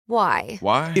Why?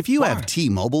 Why? If you have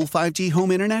T-Mobile 5G home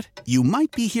internet, you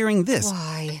might be hearing this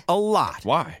Why? a lot.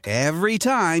 Why? Every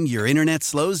time your internet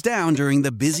slows down during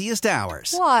the busiest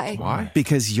hours. Why? Why?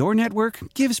 Because your network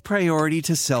gives priority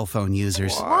to cell phone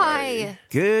users. Why?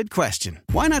 Good question.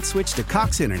 Why not switch to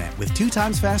Cox Internet with 2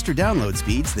 times faster download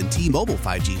speeds than T-Mobile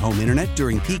 5G home internet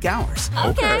during peak hours?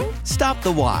 Okay. Stop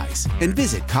the whys and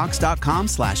visit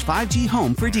cox.com/5G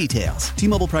home for details.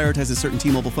 T-Mobile prioritizes certain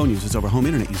T-Mobile phone users over home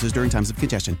internet users during times of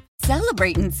congestion.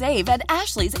 Celebrate and save at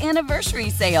Ashley's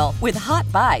Anniversary Sale. With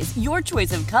Hot Buys, your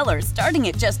choice of colors starting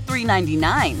at just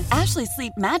 $3.99. Ashley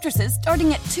Sleep mattresses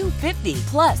starting at $2.50.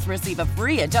 Plus, receive a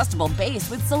free adjustable base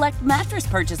with select mattress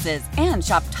purchases. And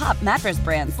shop top mattress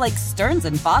brands like Stearns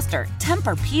 & Foster,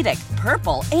 Tempur-Pedic,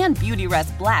 Purple, and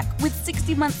Beautyrest Black with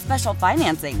 60-month special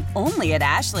financing. Only at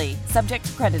Ashley. Subject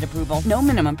to credit approval. No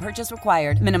minimum purchase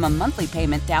required. Minimum monthly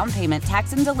payment, down payment,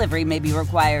 tax, and delivery may be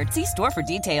required. See store for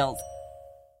details.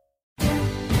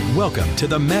 Welcome to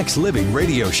the Max Living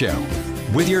Radio Show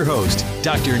with your host,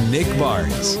 Dr. Nick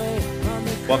Barnes.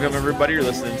 Welcome, everybody. You're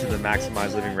listening to the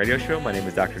Maximize Living Radio Show. My name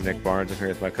is Dr. Nick Barnes. I'm here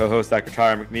with my co-host, Dr.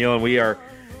 Tyler McNeil, and we are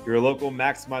your local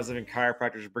Maximize Living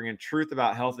chiropractors bringing truth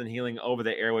about health and healing over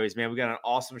the airways. Man, we got an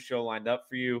awesome show lined up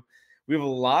for you. We have a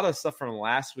lot of stuff from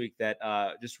last week that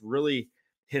just really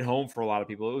hit home for a lot of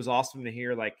people. It was awesome to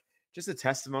hear, like, just the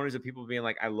testimonies of people being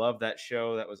like, I love that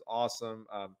show. That was awesome.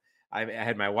 I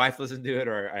had my wife listen to it,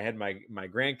 or I had my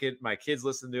kids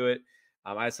listen to it.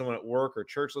 I had someone at work or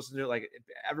church listen to it. Like,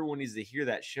 everyone needs to hear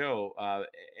that show.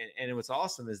 And what's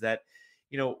awesome is that,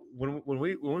 you know, when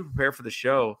we prepare for the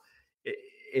show,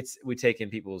 we take in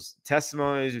people's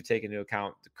testimonies. We take into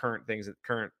account the current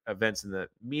events in the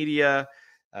media.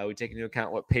 We take into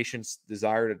account what patients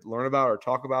desire to learn about or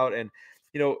talk about. And,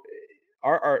 you know,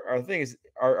 our thing is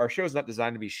our show is not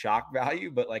designed to be shock value,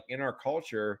 but like in our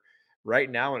culture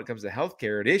right now, when it comes to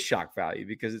healthcare, it is shock value,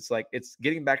 because it's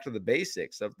getting back to the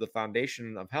basics of the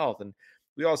foundation of health. And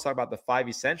we always talk about the 5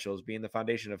 essentials being the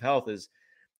foundation of health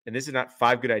and this is not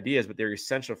 5 good ideas, but they're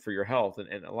essential for your health.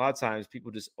 And a lot of times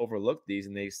people just overlook these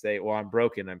and they say, well, I'm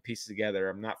broken, I'm pieced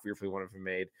together, I'm not fearfully wonderfully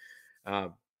made. I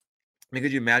mean,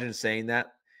 could you imagine saying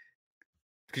that?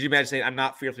 Could you imagine saying, I'm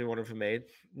not fearfully wonderfully made?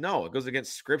 No, it goes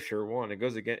against scripture. One,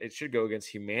 it should go against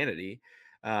humanity.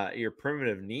 Your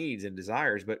primitive needs and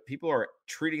desires, but people are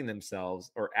treating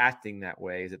themselves or acting that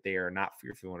way as that they are not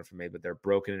fearfully wonderfully made, but they're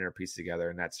broken and are pieced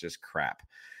together, and that's just crap,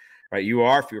 right? You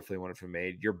are fearfully wonderfully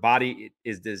made. Your body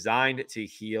is designed to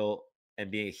heal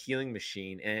and be a healing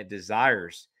machine, and it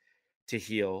desires to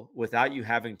heal without you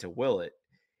having to will it.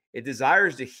 It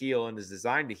desires to heal and is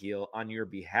designed to heal on your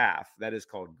behalf. That is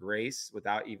called grace.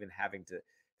 Without even having to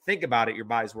think about it, your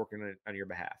body's working on your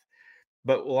behalf.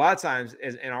 But a lot of times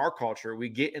in our culture, we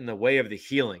get in the way of the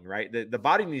healing, right? The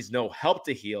body needs no help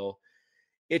to heal.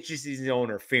 It just needs no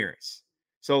interference.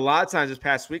 So a lot of times this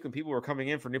past week, when people were coming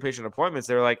in for new patient appointments,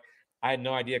 they were like, I had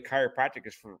no idea chiropractic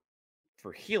is for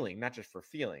healing, not just for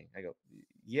feeling. I go,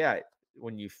 yeah,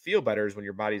 when you feel better is when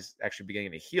your body's actually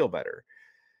beginning to heal better.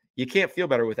 You can't feel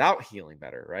better without healing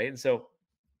better, right? And so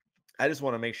I just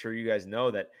want to make sure you guys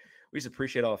know that we just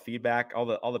appreciate all the feedback, all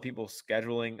the people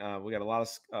scheduling. We got a lot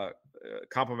of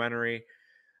complimentary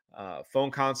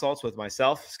phone consults with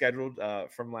myself scheduled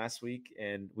from last week,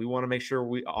 and we want to make sure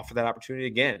we offer that opportunity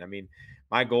again. I mean,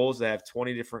 my goal is to have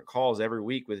 20 different calls every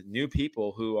week with new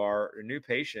people who are new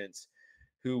patients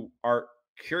who are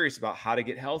curious about how to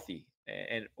get healthy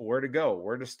and where to go,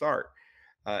 where to start.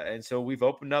 And so we've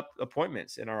opened up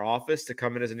appointments in our office to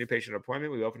come in as a new patient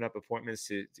appointment. We've opened up appointments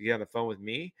to get on the phone with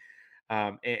me.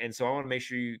 And so I want to make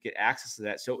sure you get access to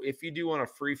that. So if you do want a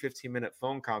free 15-minute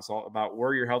phone consult about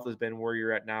where your health has been, where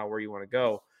you're at now, where you want to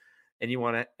go, and you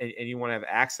want to have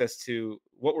access to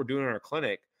what we're doing in our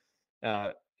clinic,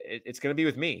 it's going to be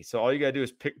with me. So all you got to do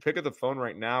is pick up the phone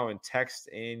right now and text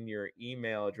in your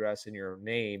email address and your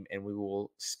name, and we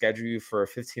will schedule you for a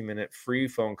 15-minute free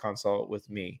phone consult with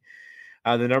me.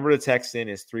 The number to text in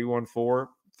is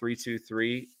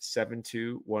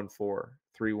 314-323-7214.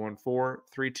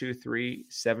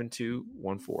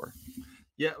 314-323-7214.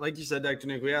 Yeah, like you said, Dr.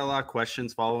 Nick, we had a lot of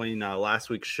questions following last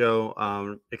week's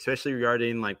show, especially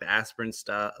regarding like the aspirin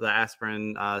stuff.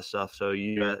 So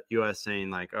U.S. saying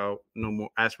like, oh, no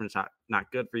more aspirin's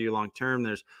not good for you long term.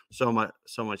 There's so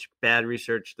much bad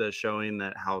research that's showing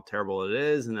that how terrible it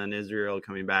is, and then Israel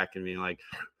coming back and being like,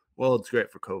 well, it's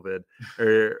great for COVID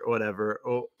or whatever.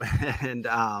 Oh,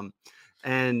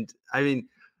 and I mean,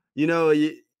 you know,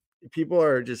 people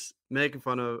are just making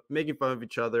fun of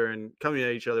each other and coming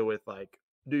at each other with like,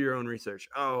 do your own research.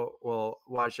 Oh, well,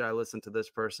 why should I listen to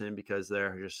this person because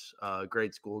they're just a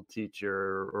grade school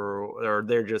teacher or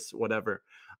they're just whatever.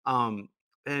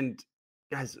 and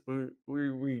guys,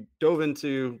 we dove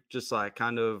into just like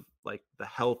kind of like the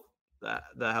health,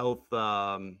 the health,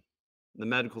 the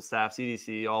medical staff,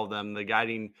 CDC, all of them, the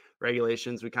guiding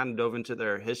regulations. We kind of dove into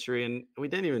their history, and we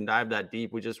didn't even dive that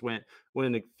deep. We just went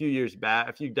a few years back,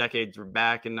 a few decades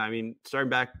back, and I mean, starting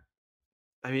back,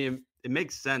 I mean, it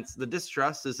makes sense. The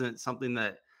distrust isn't something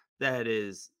that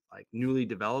is like newly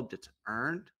developed; it's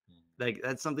earned. Like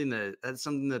that's something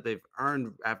that they've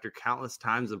earned after countless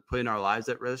times of putting our lives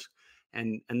at risk,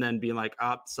 and then being like,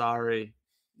 "Oh, sorry,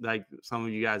 like some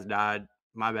of you guys died.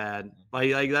 My bad."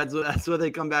 Like that's what they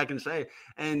come back and say,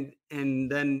 and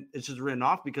then it's just written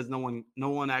off because no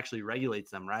one actually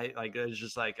regulates them, right? Like it's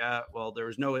just like, well, there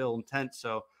was no ill intent,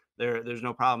 so there's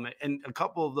no problem. And a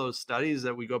couple of those studies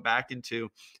that we go back into,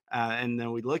 and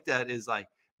then we looked at is like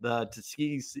the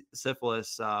Tuskegee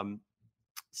syphilis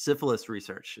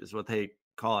research is what they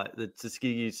call it, the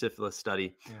Tuskegee syphilis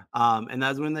study. And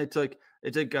that's when they took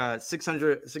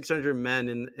 600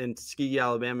 men in Tuskegee,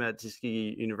 Alabama at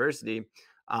Tuskegee University.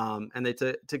 And they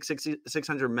took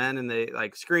 600 men and they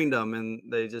like screened them, and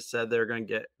they just said they're going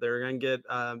to get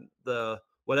the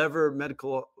whatever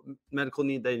medical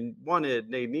need they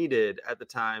needed at the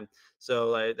time. So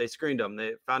like they screened them.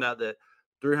 They found out that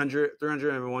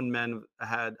 301 men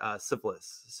had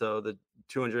syphilis. So the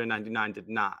 299 did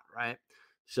not, right?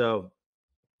 So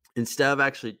instead of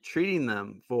actually treating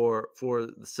them for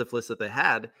the syphilis that they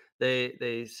had,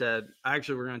 they said,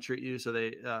 actually, we're going to treat you. So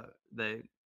they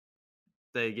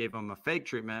gave them a fake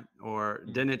treatment or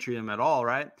didn't treat them at all,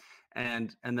 right?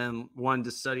 And then wanted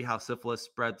to study how syphilis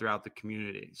spread throughout the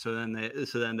community. So then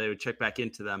they would check back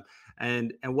into them.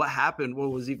 And what happened,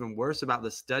 what was even worse about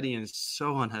the study and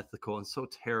so unethical and so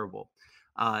terrible,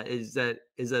 is that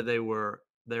they were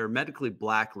medically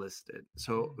blacklisted.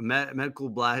 So medical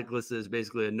blacklisted is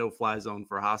basically a no-fly zone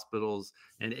for hospitals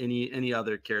and any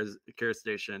other care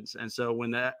stations. And so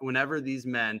whenever these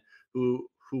men who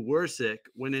were sick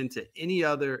went into any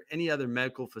other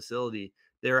medical facility,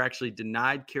 they were actually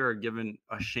denied care or given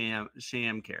a sham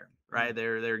care, right? They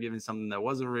were given something that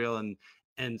wasn't real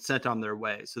and sent on their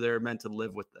way. So they're meant to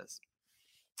live with this.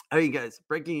 Hey guys,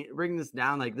 breaking this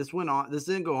down, like this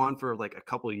didn't go on for like a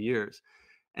couple of years,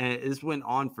 and this went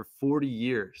on for 40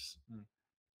 years.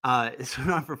 It's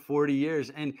been on for 40 years,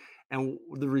 and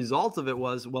the result of it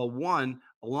was, well, one,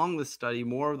 along the study,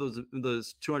 more of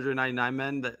those 299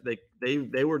 men that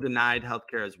they were denied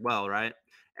healthcare as well, right?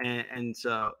 And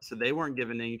so they weren't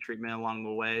given any treatment along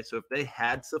the way. So if they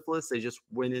had syphilis, they just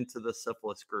went into the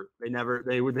syphilis group.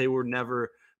 They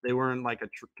weren't like a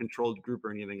controlled group or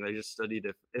anything. They just studied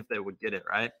if they would get it,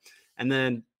 right? And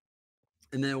then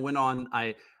it went on.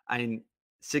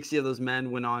 60 of those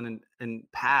men went on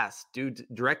and passed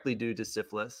directly due to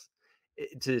syphilis.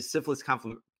 To syphilis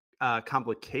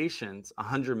complications,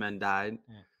 100 men died.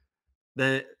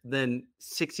 Then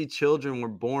 60 children were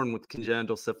born with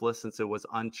congenital syphilis since it was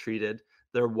untreated.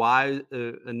 Their wives,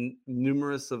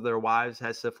 numerous of their wives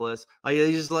had syphilis. Like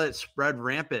they just let it spread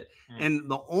rampant. And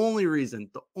the only reason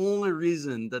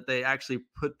that they actually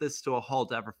put this to a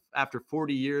halt after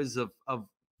 40 years of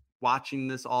watching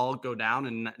this all go down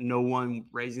and no one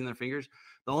raising their fingers,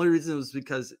 the only reason was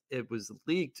because it was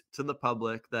leaked to the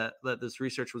public that this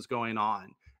research was going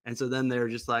on. And so then they're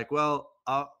just like, well,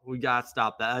 we got to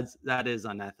stop that. That is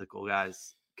unethical,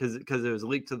 guys, because it was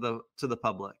leaked to the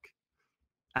public.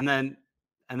 And then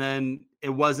it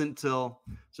wasn't so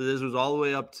this was all the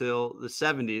way up till the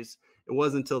 70s. It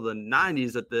wasn't until the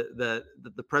 90s that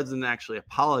the president actually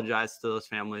apologized to those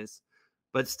families,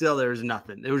 but still there was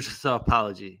nothing. It was just an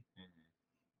apology.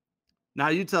 Now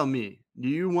you tell me, do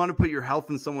you want to put your health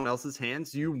in someone else's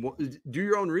hands? Do you do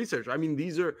your own research? I mean,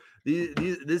 this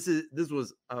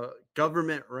was a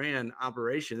government ran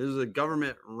operation. This was a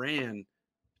government ran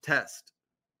test.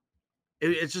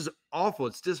 It's just awful.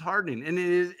 It's disheartening. And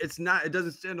it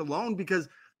doesn't stand alone, because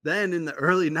then in the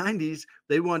early 90s,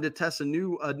 they wanted to test a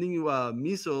new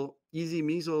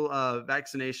measles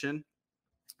vaccination.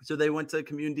 So they went to a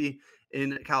community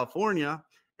in California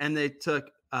and they took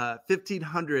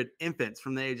 1,500 infants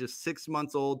from the age of 6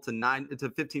 months old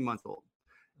to 15 months old.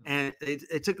 And they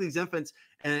took these infants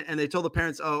and they told the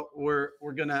parents, oh, we're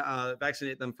going to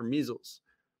vaccinate them for measles,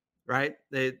 right?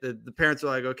 The parents were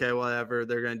like, okay, whatever.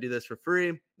 They're going to do this for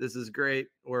free. This is great.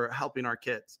 We're helping our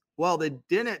kids. Well, they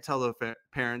didn't tell the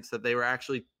parents that they were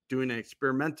actually doing an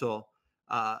experimental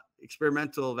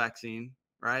vaccine,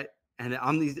 right? And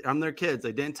on their kids,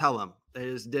 they didn't tell them. They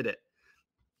just did it.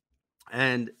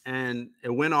 And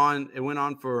it went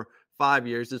on for 5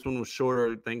 years. This one was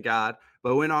shorter, thank God.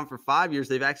 But it went on for 5 years.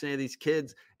 They vaccinated these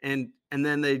kids, and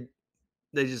then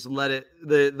they just let it.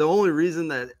 The only reason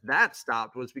that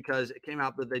stopped was because it came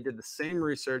out that they did the same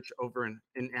research over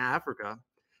in Africa,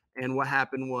 and what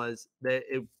happened was that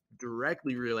it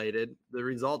directly related, the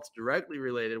results directly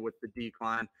related with the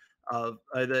decline of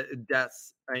the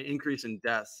deaths, increase in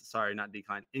deaths. Sorry, not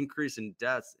decline, increase in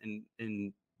deaths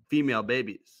in female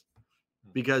babies,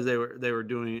 because they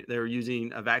were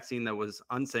using a vaccine that was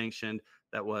unsanctioned,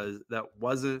 that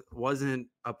wasn't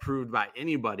approved by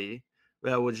anybody,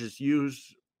 that was just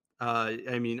used.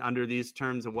 Under these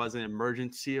terms, it wasn't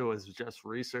emergency; it was just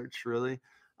research. Really,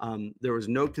 there was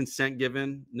no consent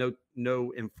given,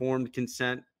 no informed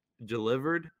consent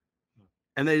delivered,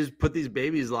 and they just put these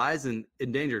babies' lives in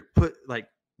danger. Put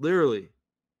literally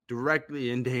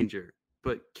directly in danger.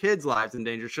 Put kids' lives in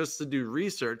danger just to do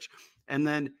research, and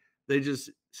then they just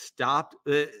stopped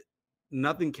it.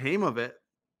 Nothing came of it.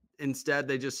 Instead,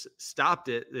 they just stopped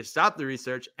it. They stopped the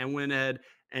research and went ahead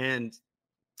and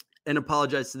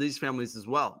apologized to these families as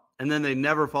well. And then they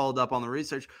never followed up on the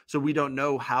research. So we don't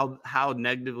know how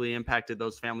negatively impacted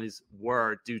those families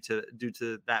were due to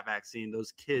that vaccine,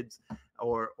 those kids,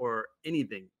 or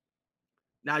anything.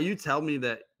 Now you tell me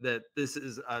that this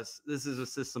is a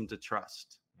system to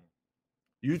trust.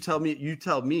 You tell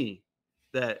me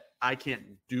that I can't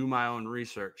do my own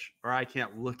research, or I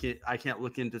can't look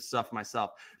into stuff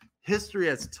myself. History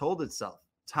has told itself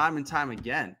time and time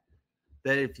again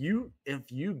that if you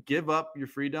give up your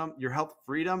freedom, your health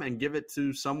freedom, and give it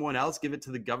to someone else, give it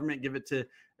to the government, give it to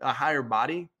a higher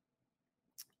body,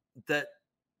 that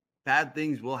bad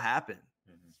things will happen.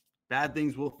 Bad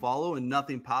things will follow, and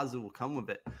nothing positive will come of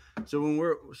it. So when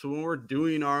we're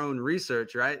doing our own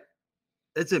research, right,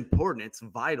 it's important, it's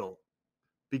vital,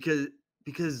 because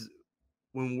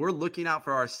when we're looking out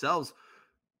for ourselves,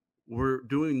 we're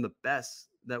doing the best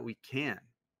that we can.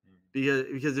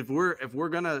 Because if we're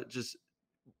gonna just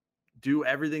do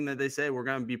everything that they say, we're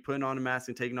gonna be putting on a mask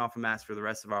and taking off a mask for the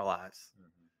rest of our lives.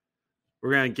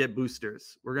 We're gonna get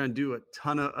boosters. We're gonna do a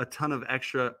ton of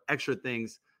extra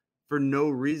things for no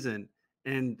reason.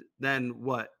 And then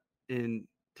what? In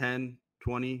 10,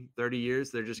 20, 30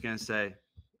 years, they're just gonna say,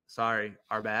 sorry,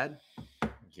 our bad.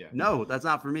 Yeah. No, that's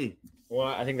not for me. Well,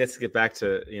 I think let's get back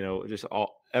to, just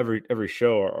every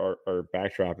show, our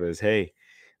backdrop is, hey,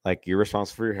 like, you're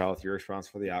responsible for your health, you're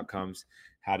responsible for the outcomes.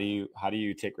 How do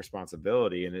you take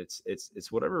responsibility? And it's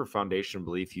whatever foundation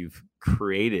belief you've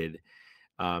created,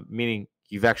 meaning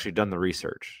you've actually done the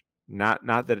research. Not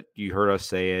that you heard us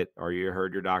say it, or you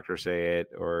heard your doctor say it,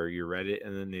 or you read it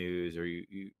in the news, or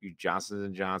you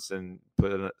Johnson & Johnson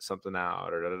put something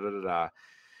out, or da da da da.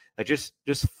 Like, just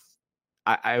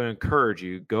I would encourage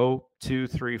you, go 2,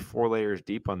 3, 4 layers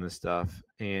deep on this stuff,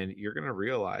 and you're going to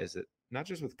realize that not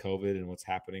just with COVID and what's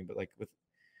happening, but like with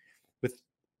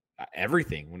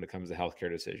everything when it comes to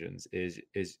healthcare decisions, is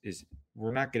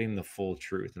we're not getting the full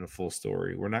truth and the full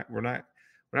story. We're not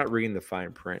reading the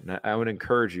fine print. And I would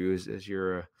encourage you, as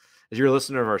you're a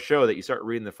listener of our show, that you start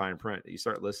reading the fine print, that you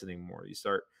start listening more, you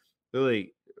start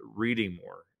really reading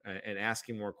more and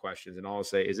asking more questions, and all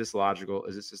say, is this logical?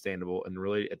 Is it sustainable? And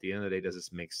really, at the end of the day, does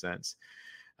this make sense?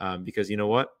 Because you know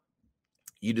what?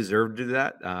 You deserve to do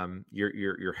that.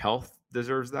 Your health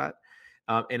deserves that.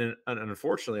 And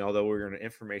unfortunately, although we're in an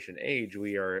information age,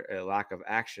 we are a lack of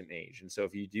action age. And so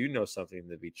if you do know something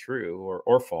to be true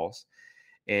or false,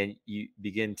 and you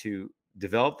begin to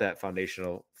develop that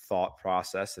foundational thought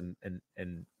process and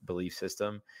belief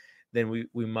system, then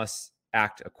we must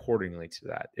act accordingly to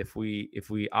that. If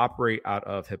we operate out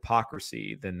of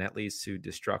hypocrisy, then that leads to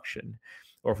destruction.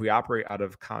 Or if we operate out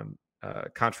of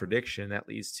contradiction, that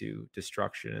leads to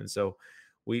destruction. And so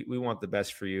we want the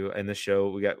best for you. And the show,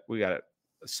 we got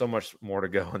so much more to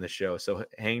go on the show. So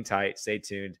hang tight, stay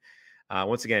tuned.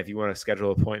 Once again, if you want to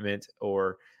schedule an appointment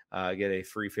or get a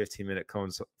free 15-minute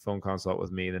phone consult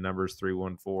with me, the number is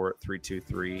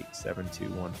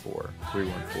 314-323-7214.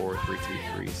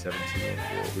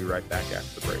 314-323-7214. We'll be right back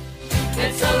after the break.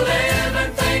 It's a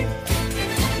living thing.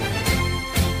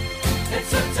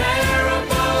 It's a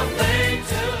terrible thing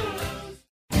to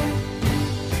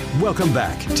lose. Welcome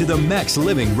back to the Max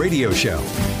Living Radio Show.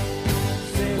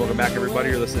 Welcome back, everybody.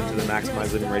 You're listening to the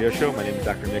Maximize Living Radio Show. My name is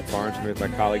Dr. Nick Barnes. I'm here with my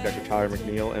colleague, Dr. Tyler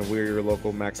McNeil, and we're your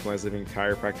local Maximize Living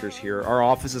chiropractors here. Our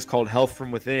office is called Health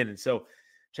From Within. And so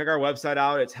check our website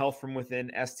out. It's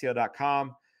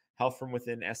healthfromwithinstl.com,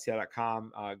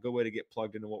 healthfromwithinstl.com. Good way to get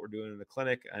plugged into what we're doing in the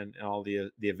clinic and all the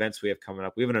events we have coming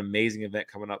up. We have an amazing event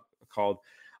coming up called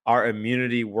our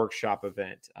Immunity Workshop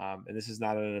event. And this is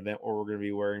not an event where we're going to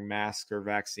be wearing masks or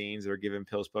vaccines or giving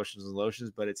pills, potions, and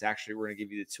lotions, but it's actually, we're going to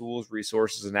give you the tools,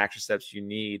 resources, and action steps you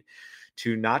need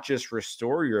to not just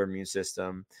restore your immune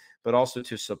system, but also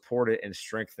to support it and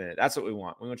strengthen it. That's what we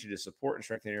want. We want you to support and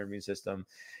strengthen your immune system.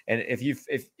 And if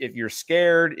you're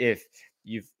scared, if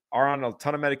you are on a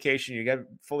ton of medication, you get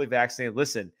fully vaccinated,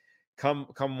 listen, come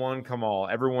one, come all.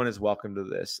 Everyone is welcome to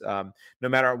this. No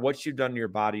matter what you've done to your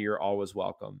body, you're always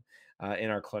welcome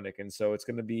in our clinic. And so it's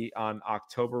going to be on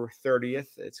October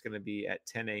 30th. It's going to be at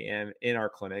 10 a.m. in our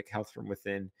clinic, Health from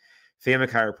Within, Family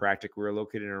Chiropractic. We're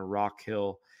located in Rock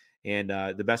Hill. And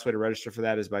the best way to register for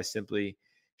that is by simply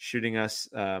shooting us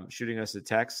a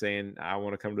text saying, I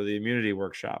want to come to the immunity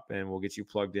workshop, and we'll get you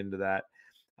plugged into that.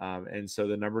 And so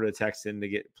the number to text in to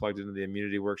get plugged into the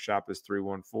immunity workshop is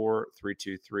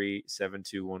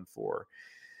 314-323-7214.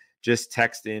 Just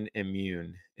text in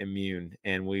immune,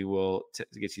 and we will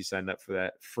get you signed up for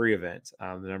that free event.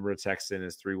 The number to text in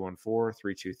is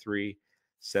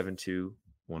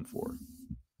 314-323-7214.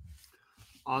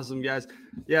 Awesome, guys.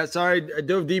 Yeah, sorry, I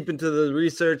dove deep into the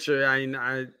research.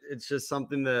 It's just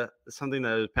something that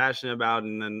I was passionate about,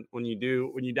 and then when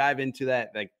you dive into that,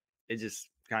 like, it just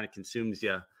kind of consumes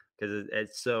you, because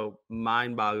it's so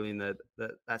mind-boggling that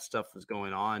stuff was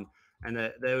going on, and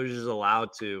that it was just allowed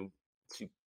to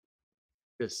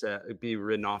just be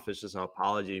written off as just an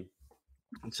apology.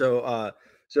 And so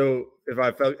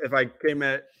if I came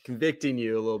at convicting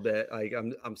you a little bit, like,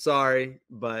 I'm sorry,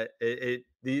 but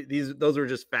those were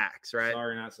just facts, right?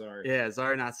 Sorry, not sorry. Yeah,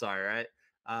 sorry, not sorry, right?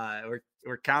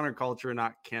 We're counterculture,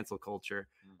 not cancel culture.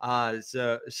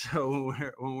 So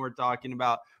when we're talking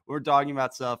about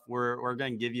stuff, we're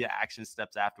going to give you action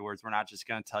steps afterwards. We're not just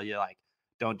going to tell you, like,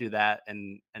 don't do that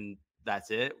and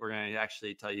that's it. We're going to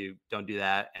actually tell you, don't do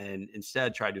that, and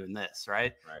instead try doing this,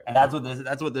 right? And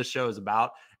that's what this show is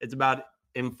about. It's about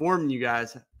informing you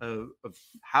guys of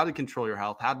how to control your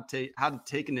health, how to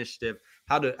take initiative,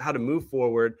 how to move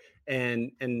forward,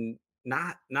 and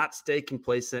not stay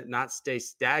complacent, not stay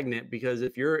stagnant, because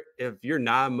if you're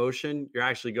not in motion, you're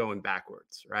actually going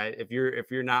backwards, right? If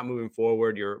you're not moving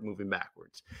forward, you're moving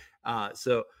backwards.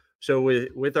 So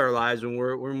with our lives, when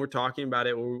we're talking about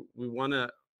it, we want to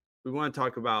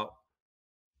talk about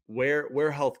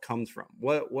where health comes from.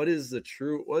 What is the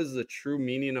true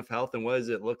meaning of health, and what does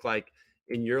it look like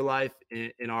in your life,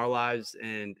 in our lives,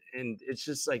 and it's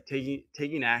just like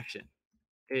taking action.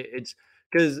 It's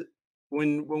because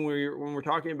when we're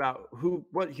talking about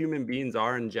what human beings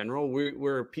are in general,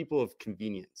 we're people of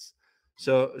convenience.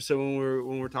 So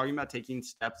when we're talking about taking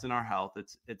steps in our health,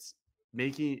 it's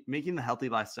making the healthy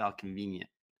lifestyle convenient.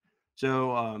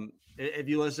 So if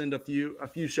you listened a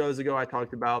few shows ago, I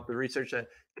talked about the research that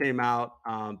came out,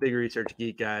 big research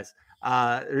geek, guys.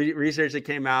 Research that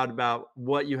came out about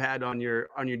what you had on your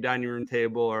dining room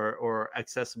table or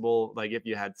accessible, like if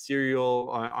you had cereal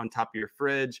on top of your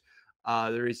fridge.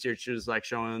 The research is like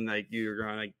showing like you're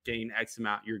going to gain X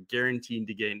amount. You're guaranteed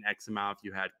to gain X amount if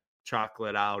you had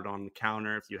chocolate out on the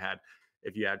counter, if you had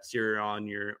cereal on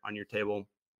your table.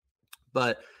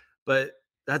 But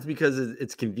that's because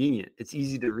it's convenient. It's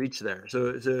easy to reach there.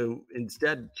 So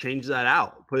instead, change that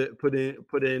out. Put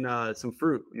in some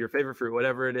fruit, your favorite fruit,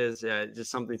 whatever it is. Just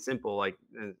something simple like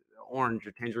orange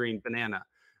or tangerine, banana,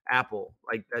 apple.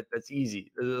 Like that. That's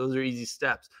easy. Those are easy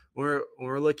steps. When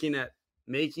we're looking at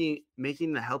making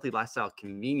the healthy lifestyle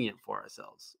convenient for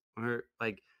ourselves. We're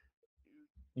like,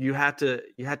 you had to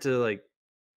like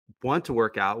want to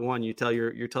work out. One, you tell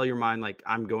your mind, like,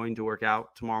 I'm going to work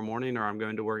out tomorrow morning, or I'm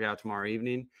going to work out tomorrow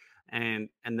evening, and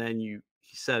then you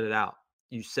set it out.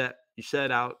 You set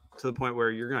it out to the point where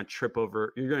you're going to trip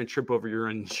over your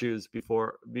own shoes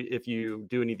if you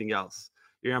do anything else.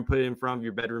 You're going to put it in front of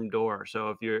your bedroom door.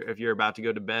 So if you're about to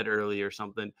go to bed early or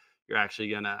something, you're actually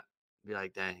going to be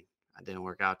like, dang, I didn't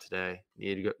work out today.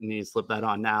 Need to slip that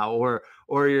on now, or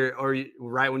you,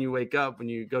 right when you wake up, when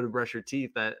you go to brush your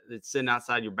teeth, that it's sitting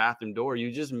outside your bathroom door.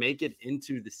 You just make it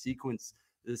into the sequence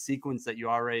that you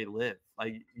already live.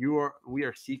 Like we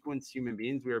are sequence human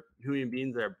beings. We are human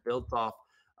beings that are built off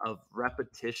of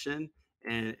repetition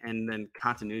and then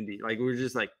continuity. Like we're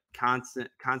just like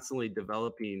constantly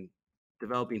developing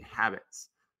habits.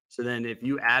 So then if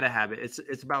you add a habit,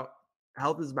 it's about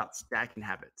health is about stacking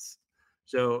habits.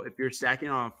 So if you're stacking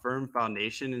on a firm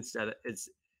foundation instead, that's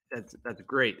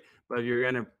great. But if you're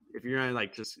gonna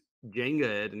like just Jenga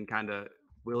it and kind of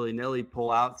willy-nilly pull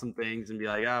out some things and be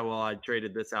like, oh well, I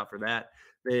traded this out for that,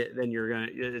 then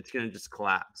it's gonna just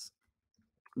collapse.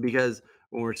 Because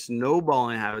when we're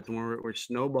snowballing habits, when we're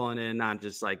snowballing in, not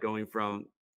just like going from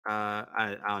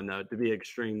I don't know, to be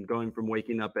extreme, going from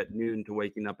waking up at noon to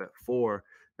waking up at 4,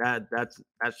 that's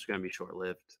just gonna be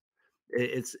short-lived.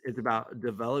 It's about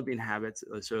developing habits.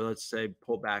 So let's say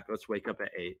pull back. Let's wake up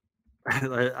at 8.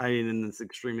 I mean, in this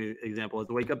extreme example,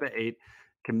 let's wake up at 8.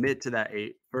 commit to that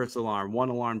 8 first alarm, one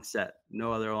alarm set,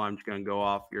 no other alarm's going to go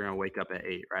off. You're going to wake up at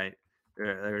 8, right?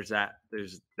 There's that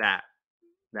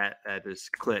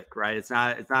just click, right? It's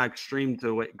not extreme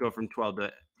to go from 12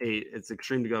 to 8. It's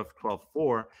extreme to go from 12 to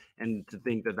 4, and to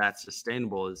think that that's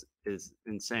sustainable is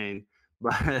insane.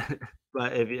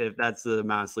 But if that's the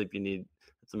amount of sleep you need,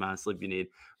 that's the amount of sleep you need.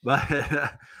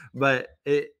 But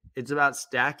it's about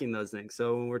stacking those things.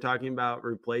 So when we're talking about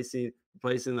replacing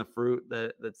the fruit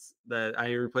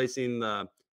replacing the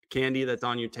candy that's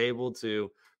on your table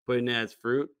to putting it as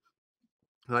fruit,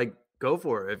 like, go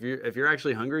for it. If you're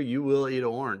actually hungry, you will eat an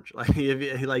orange.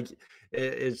 Like,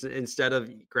 it's instead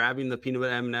of grabbing the peanut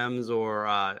butter M&Ms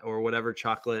or whatever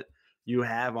chocolate you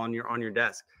have on your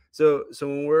desk. So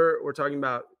when we're talking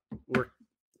about, we're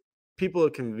people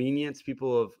of convenience,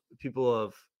 people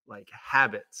of like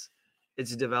habits.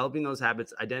 It's developing those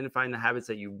habits, identifying the habits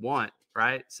that you want,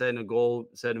 right? Setting a goal,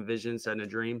 setting a vision, setting a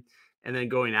dream, and then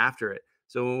going after it.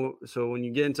 So when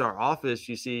you get into our office,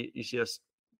 you see us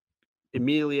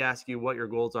immediately ask you what your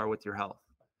goals are with your health.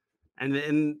 And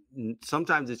then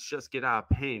sometimes it's just get out of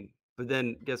pain. But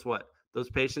then guess what? Those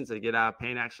patients that get out of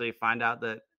pain actually find out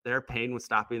that their pain was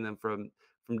stopping them from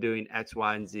doing X,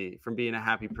 Y, and Z, from being a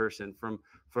happy person,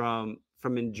 from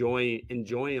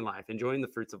enjoying life, enjoying the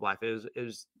fruits of life. It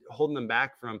was holding them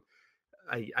back from.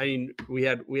 I mean, we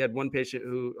had one patient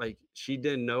who, like, she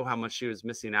didn't know how much she was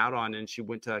missing out on, and she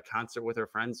went to a concert with her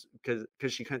friends because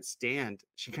she couldn't stand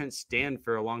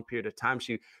for a long period of time.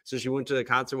 She went to the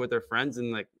concert with her friends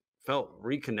and, like, felt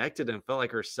reconnected and felt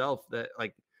like herself, that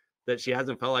she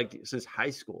hasn't felt like since high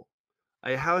school.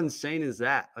 Like, how insane is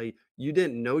that? Like, you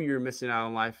didn't know you were missing out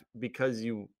on life because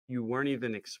you weren't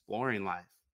even exploring life.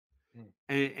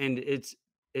 And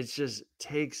it just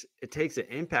takes an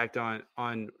impact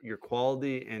on your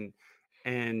quality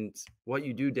and what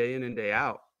you do day in and day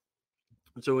out.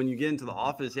 So when you get into the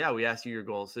office, yeah, we ask you your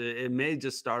goals. It may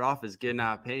just start off as getting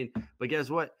out of pain, but guess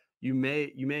what? You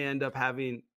may end up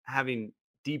having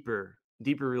deeper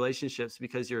relationships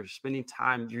because you're spending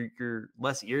time. You're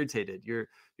less irritated. Your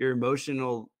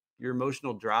emotional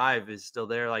drive is still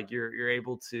there. Like, you're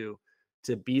able to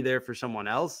be there for someone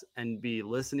else and be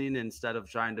listening instead of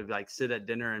trying to, like, sit at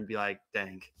dinner and be like,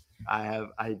 dang, I've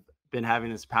been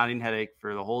having this pounding headache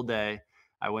for the whole day.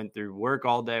 I went through work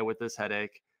all day with this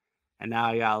headache, and now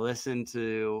I gotta listen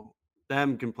to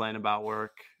them complain about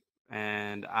work.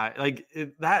 And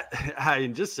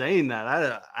just saying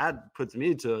that puts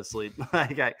me to a sleep.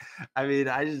 Like, I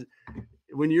mean,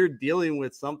 when you're dealing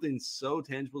with something so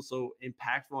tangible, so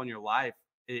impactful on your life,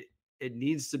 it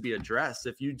needs to be addressed.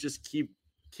 If you just keep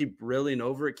reeling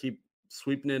over it, keep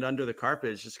sweeping it under the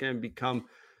carpet, it's just going to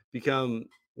become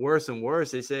worse and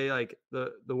worse. They say, like,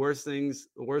 the worst things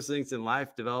in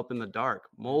life develop in the dark.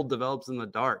 Mold develops in the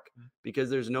dark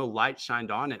because there's no light shined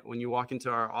on it. When you walk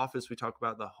into our office, we talk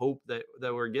about the hope that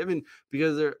we're given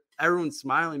because everyone's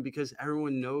smiling because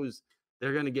everyone knows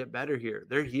they're going to get better here.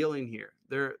 They're healing here.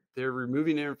 They're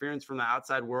removing interference from the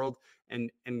outside world and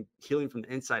healing from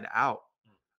the inside out.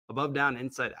 Above, down,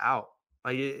 inside out.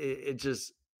 Like, it's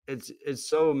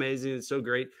so amazing. It's so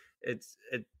great.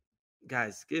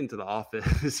 Guys, get into the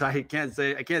office. I can't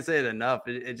say it enough.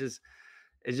 It just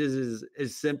is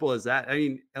as simple as that. I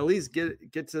mean, at least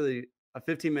get to a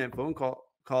 15-minute phone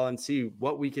call and see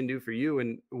what we can do for you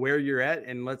and where you're at,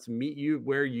 and let's meet you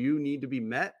where you need to be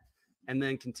met, and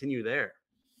then continue there.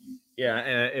 Yeah,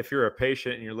 and if you're a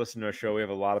patient and you're listening to our show, we have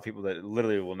a lot of people that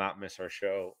literally will not miss our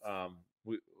show.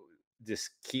 We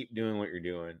just keep doing what you're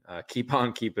doing. Keep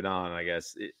on keeping on, I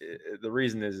guess. The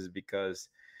reason is because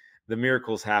the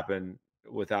miracles happen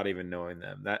without even knowing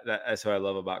them. That's what I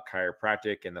love about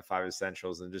chiropractic and the 5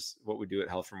 essentials and just what we do at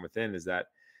Health from Within is that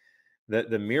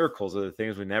the miracles are the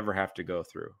things we never have to go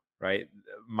through, right?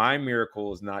 My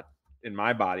miracle is not in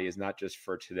my body is not just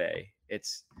for today.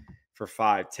 It's for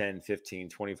 5, 10, 15,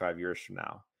 25 years from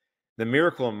now. The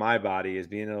miracle in my body is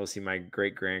being able to see my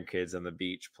great grandkids on the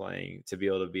beach playing, to be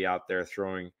able to be out there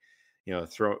throwing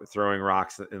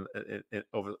rocks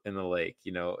over in the lake,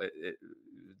 to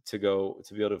be able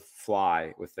to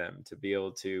fly with them, to be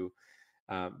able to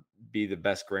be the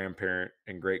best grandparent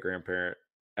and great grandparent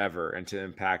ever, and to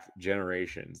impact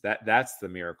generations. That's the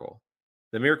miracle.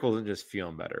 The miracle isn't just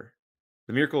feeling better.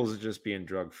 The miracle isn't just being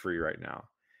drug free right now.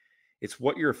 It's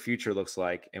what your future looks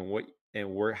like and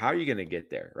how are you going to get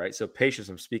there, right? So patients,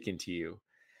 I'm speaking to you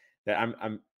that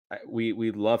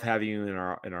we love having you in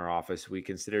our office. We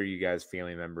consider you guys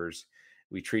family members.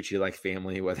 We treat you like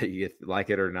family, whether you like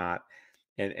it or not.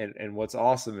 And what's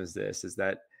awesome is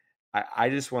that I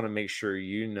just want to make sure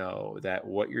you know that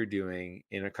what you're doing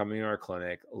in coming to our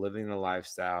clinic, living the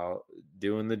lifestyle,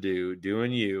 doing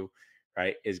you,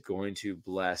 right, is going to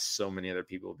bless so many other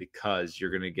people because you're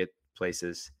going to get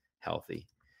places healthy.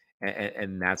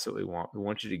 And that's what we want. We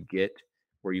want you to get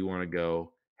where you want to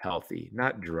go healthy,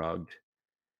 not drugged,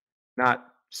 not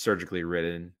surgically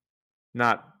ridden,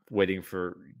 not waiting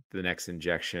for the next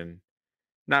injection,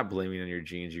 not blaming on your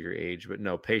genes or your age, but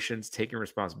no, patience, taking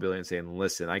responsibility and saying,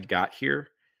 listen, I got here.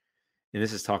 And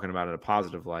this is talking about in a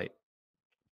positive light.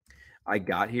 I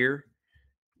got here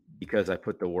because I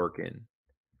put the work in.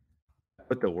 I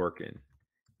put the work in.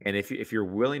 And if you're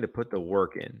willing to put the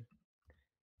work in,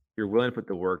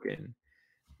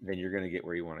 then you're going to get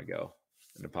where you want to go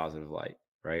in a positive light,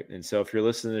 right? And so if you're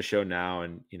listening to the show now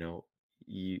and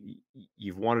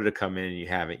you've wanted to come in and you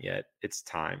haven't yet, it's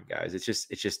time, guys. It's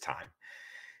just time.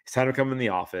 It's time to come in the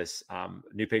office.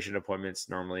 New patient appointments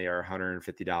normally are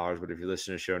 $150, but if you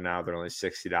listen to the show now, they're only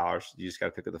 $60. You just got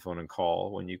to pick up the phone and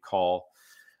call. When you call,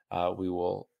 we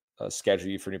will schedule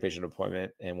you for a new patient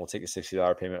appointment, and we'll take a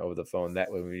 $60 payment over the phone.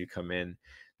 That way, when you come in,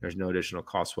 there's no additional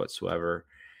cost whatsoever.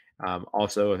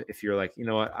 Also, if you're like, you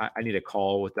know what, I need a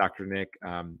call with Dr. Nick.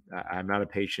 I'm not a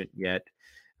patient yet,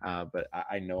 but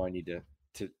I know I need to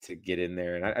get in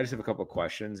there. And I just have a couple of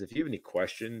questions. If you have any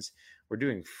questions, we're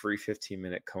doing free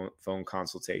 15-minute phone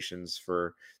consultations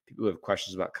for people who have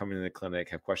questions about coming to the clinic,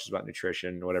 have questions about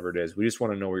nutrition, whatever it is. We just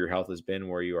want to know where your health has been,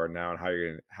 where you are now,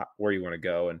 and where you want to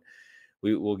go. And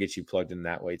we'll get you plugged in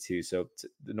that way too. So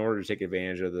in order to take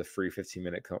advantage of the free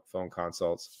 15-minute phone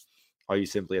consults, all you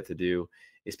simply have to do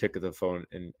is pick up the phone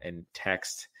and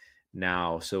text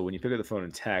now. So when you pick up the phone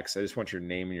and text, I just want your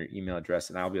name and your email address,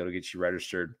 and I'll be able to get you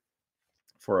registered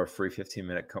for a free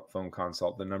 15-minute phone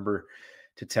consult. The number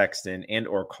to text in and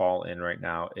or call in right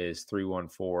now is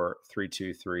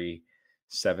 314-323-7214.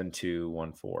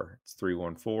 It's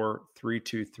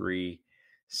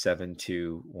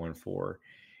 314-323-7214.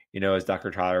 As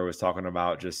Dr. Tyler was talking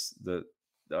about just the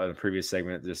previous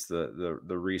segment, just the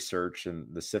research and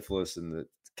the syphilis and the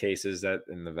cases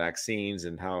and the vaccines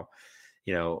and how,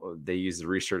 they use the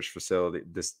research facility,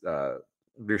 this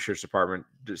research department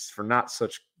just for not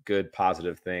such good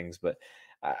positive things. But,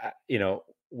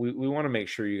 we want to make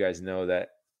sure you guys know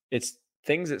that it's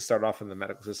things that start off in the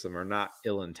medical system are not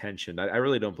ill-intentioned. I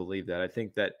really don't believe that. I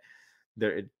think that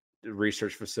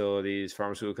research facilities,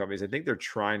 pharmaceutical companies, I think they're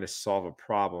trying to solve a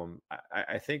problem.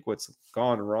 I think what's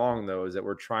gone wrong, though, is that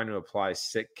we're trying to apply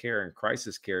sick care and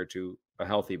crisis care to a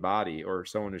healthy body or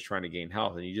someone who's trying to gain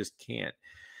health, and you just can't.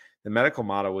 The medical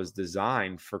model was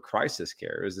designed for crisis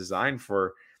care. It was designed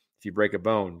for, if you break a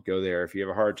bone, go there. If you have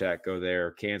a heart attack, go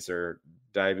there. Cancer,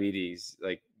 diabetes,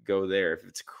 go there. If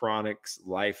it's chronic,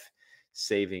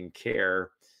 life-saving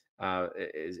care,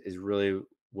 is really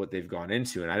what they've gone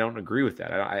into. And I don't agree with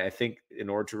that. I think in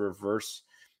order to reverse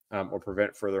or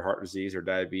prevent further heart disease or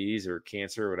diabetes or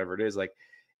cancer or whatever it is,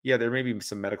 there may be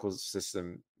some medical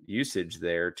system usage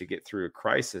there to get through a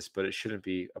crisis, but it shouldn't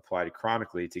be applied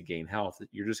chronically to gain health.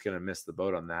 You're just going to miss the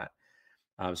boat on that.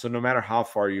 So no matter how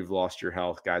far you've lost your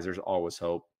health, guys, there's always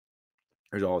hope.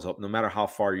 There's always hope. No matter how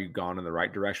far you've gone in the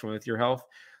right direction with your health,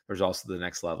 there's also the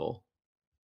next level.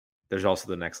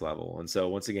 And so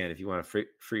once again, if you want a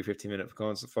free 15-minute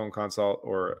phone consult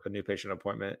or a new patient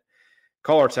appointment,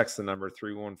 call or text the number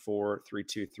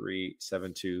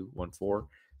 314-323-7214,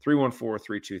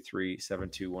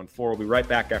 314-323-7214. We'll be right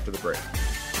back after the break.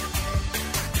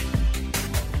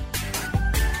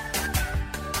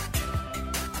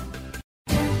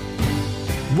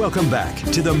 Welcome back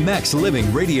to the Max Living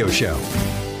Radio Show.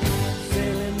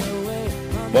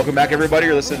 Welcome back, everybody.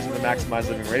 You're listening to the Maximize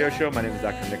Living Radio Show. My name is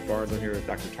Dr. Nick Barnes. I'm here with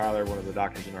Dr. Tyler, one of the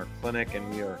doctors in our clinic,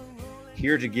 and we are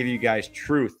here to give you guys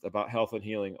truth about health and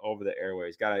healing over the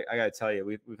airways. I got to tell you,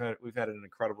 we've had an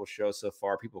incredible show so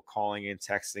far. People calling in,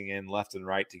 texting in left and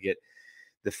right to get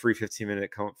the free 15-minute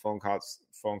phone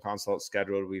consult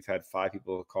scheduled. We've had 5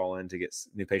 people call in to get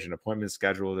new patient appointments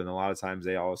scheduled, and a lot of times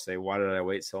they always say, "Why did I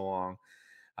wait so long?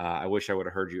 I wish I would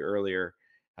have heard you earlier."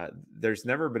 There's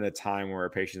never been a time where a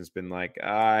patient's been like,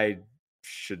 "I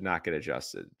should not get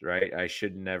adjusted," right? I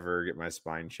should never get my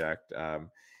spine checked.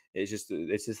 It's just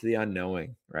the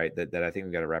unknowing, right? That I think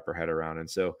we got to wrap our head around. And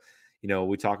so,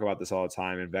 we talk about this all the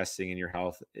time. Investing in your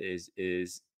health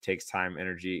takes time,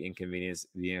 energy, inconvenience,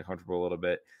 being uncomfortable a little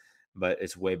bit, but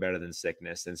it's way better than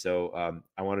sickness. And so,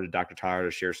 I wanted Dr. Tyler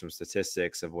to share some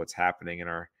statistics of what's happening in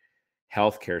our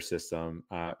healthcare system.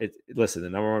 Listen, the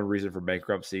number one reason for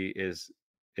bankruptcy is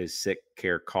sick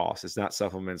care costs. It's not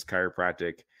supplements,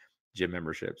 chiropractic, gym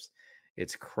memberships.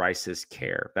 It's crisis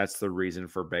care. That's the reason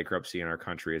for bankruptcy in our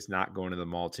country. It's not going to the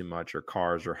mall too much or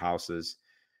cars or houses.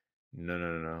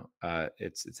 No.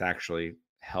 It's actually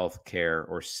health care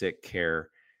or sick care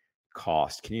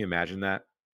cost. Can you imagine that?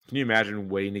 Can you imagine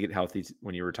waiting to get healthy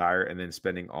when you retire and then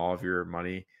spending all of your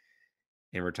money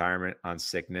in retirement on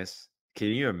sickness? Can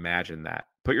you imagine that?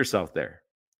 Put yourself there.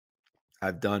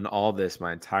 I've done all this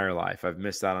my entire life. I've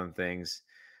missed out on things.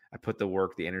 I put the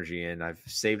work, the energy in. I've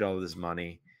saved all of this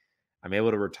money. I'm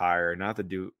able to retire, not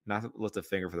to lift a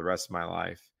finger for the rest of my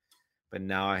life. But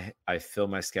now I fill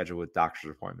my schedule with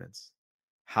doctor's appointments.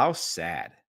 How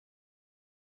sad.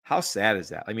 How sad is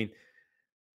that? I mean,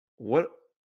 what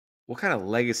kind of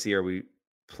legacy are we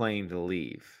playing to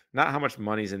leave? Not how much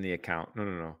money's in the account.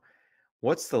 No.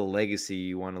 What's the legacy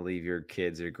you want to leave your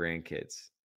kids or grandkids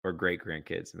or great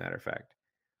grandkids, as a matter of fact?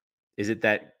 Is it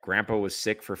that grandpa was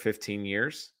sick for 15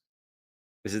 years?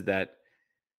 Is it that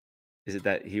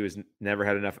he was never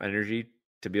had enough energy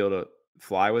to be able to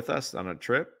fly with us on a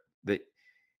trip? That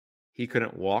he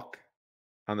couldn't walk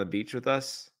on the beach with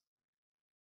us?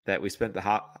 That we spent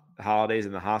the holidays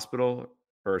in the hospital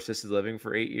or assisted living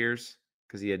for 8 years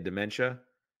because he had dementia?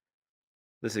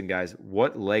 Listen, guys,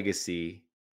 what legacy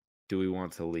do we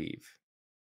want to leave?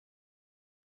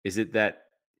 Is it that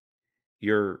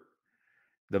the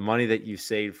money that you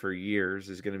saved for years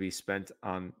is going to be spent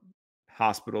on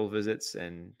hospital visits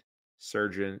and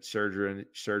surgeries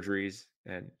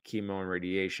and chemo and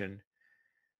radiation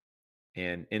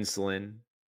and insulin?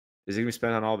 Is it going to be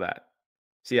spent on all that?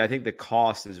 See, I think the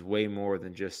cost is way more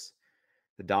than just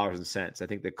the dollars and cents. I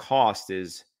think the cost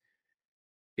is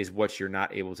what you're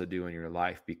not able to do in your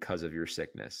life because of your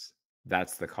sickness.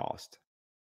 That's the cost.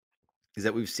 Is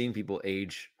that we've seen people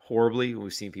age horribly.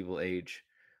 We've seen people age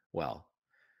well.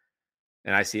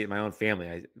 And I see it in my own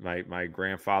family. My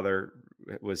grandfather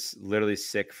was literally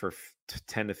sick for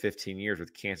 10 to 15 years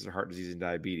with cancer, heart disease, and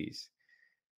diabetes.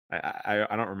 I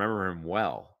don't remember him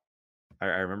well. I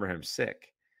remember him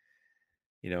sick.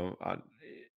 You know,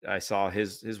 I saw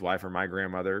his wife or my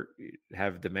grandmother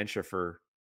have dementia for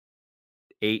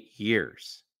 8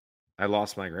 years. I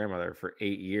lost my grandmother for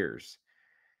 8 years.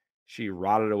 She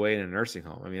rotted away in a nursing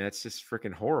home. I mean, that's just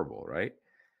freaking horrible, right?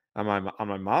 On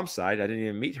my mom's side, I didn't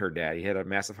even meet her dad. He had a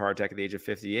massive heart attack at the age of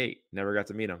 58. Never got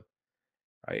to meet him,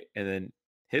 right? And then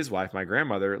his wife, my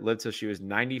grandmother, lived till she was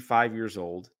 95 years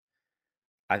old.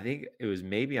 I think it was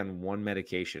maybe on one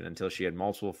medication until she had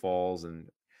multiple falls and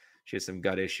she had some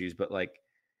gut issues. But like,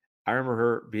 I remember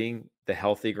her being the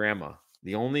healthy grandma.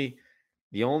 The only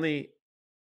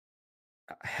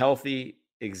healthy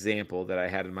example that I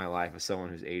had in my life of someone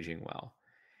who's aging well.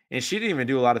 And she didn't even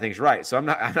do a lot of things right. So I'm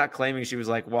not claiming she was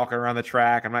like walking around the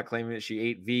track. I'm not claiming that she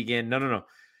ate vegan. No.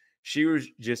 She was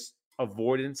just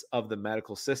avoidance of the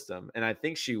medical system. And I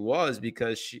think she was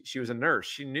because she was a nurse.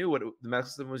 She knew what the medical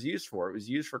system was used for. It was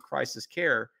used for crisis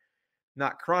care,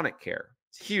 not chronic care.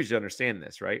 It's huge to understand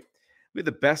this, right? We have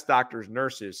the best doctors,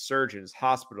 nurses, surgeons,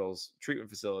 hospitals, treatment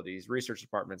facilities, research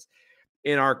departments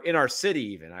in our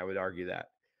city even, I would argue that.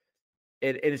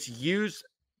 And it's used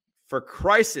for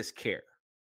crisis care.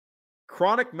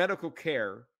 Chronic medical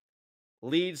care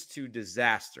leads to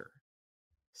disaster.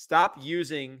 Stop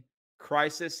using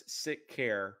crisis sick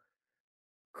care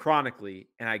chronically,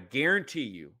 and I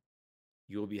guarantee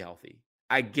you'll be healthy.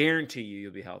 I guarantee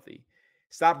you'll be healthy.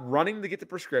 Stop running to get the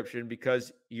prescription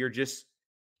because it's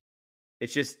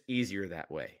just easier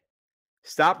that way.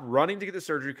 Stop running to get the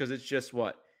surgery because it's just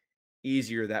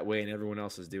easier that way and everyone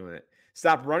else is doing it.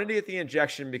 Stop running to get the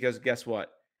injection because guess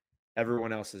what?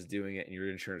 Everyone else is doing it and your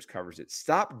insurance covers it.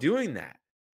 Stop doing that.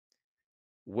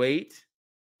 Wait,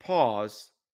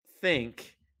 pause,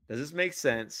 think. Does this make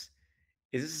sense?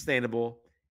 Is it sustainable?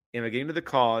 Am I getting to the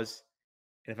cause?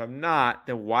 And if I'm not,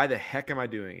 then why the heck am I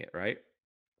doing it, right?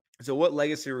 So what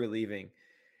legacy are we leaving?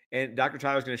 And Dr.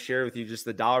 Tyler is going to share with you just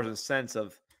the dollars and cents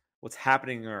of what's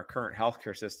happening in our current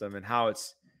healthcare system and how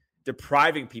it's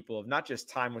depriving people of not just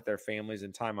time with their families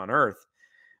and time on earth,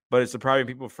 but it's depriving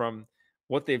people from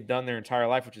what they've done their entire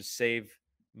life, which is save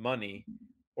money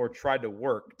or tried to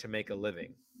work to make a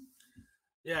living.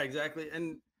 Yeah, exactly.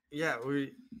 And yeah,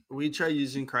 we try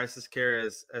using crisis care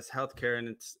as healthcare, and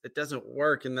it doesn't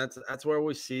work. And that's where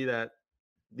we see that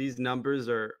these numbers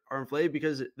are inflated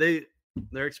because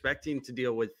they're expecting to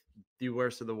deal with the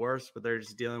worst of the worst, but they're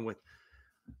just dealing with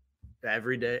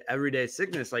the everyday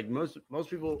sickness. Like most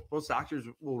doctors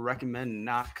will recommend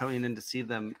not coming in to see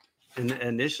them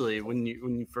initially when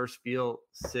you first feel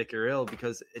sick or ill,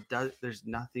 because there's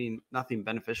nothing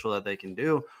beneficial that they can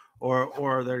do,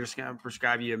 or they're just going to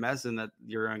prescribe you a medicine that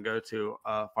you're going to go to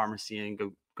a pharmacy and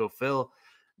go fill,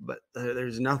 but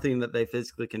there's nothing that they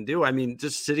physically can do. I mean,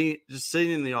 just sitting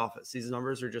in the office, these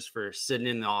numbers are just for sitting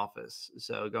in the office.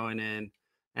 So going in,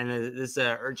 and this is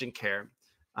urgent care.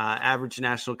 average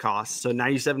national cost. So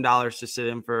 $97 to sit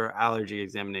in for allergy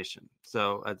examination.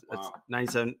 So that's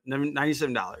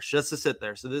 $97 just to sit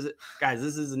there. So this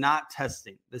is not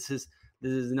testing. This is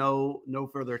no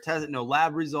further test, no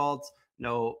lab results,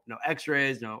 no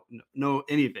x-rays, no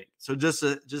anything. So just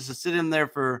to sit in there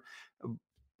for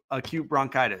acute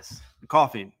bronchitis,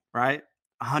 coughing, right?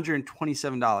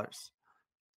 $127.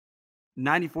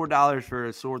 $94 for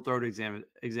a sore throat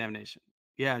examination.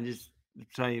 Yeah, and just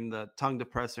saying the tongue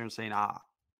depressor and saying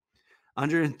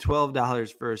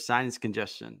 $112 for sinus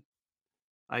congestion.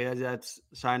 That's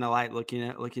shine a light looking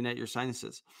at your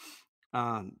sinuses.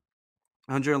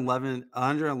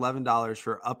 $111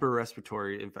 for upper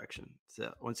respiratory infection.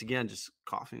 So once again, just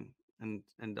coughing and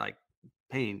like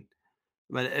pain.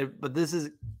 But this is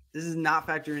not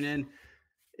factoring in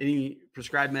any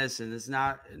prescribed medicine. This is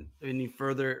not any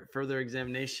further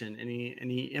examination,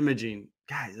 any imaging.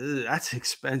 Guys, that's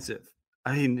expensive.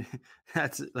 I mean,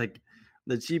 that's like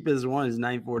the cheapest one is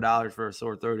 $94 for a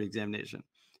sore throat examination.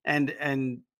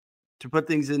 And to put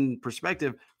things in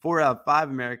perspective, 4 out of 5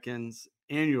 Americans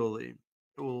annually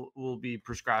will be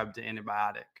prescribed an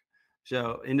antibiotic.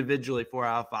 So individually, 4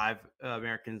 out of 5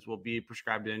 Americans will be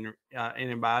prescribed an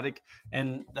antibiotic,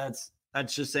 and that's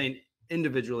just saying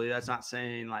individually. That's not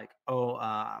saying like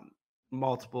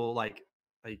multiple, like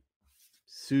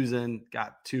Susan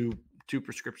got two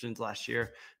prescriptions last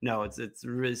year. No, it's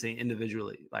really saying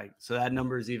individually. Like, so that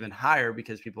number is even higher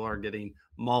because people are getting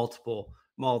multiple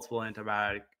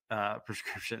antibiotic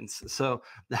prescriptions. So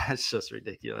that's just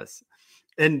ridiculous.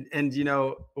 And you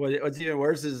know what's even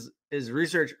worse is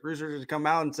researchers come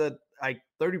out and said like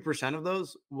 30% of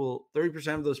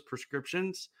those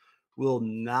prescriptions will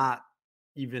not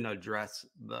even address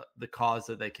the cause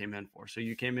that they came in for. So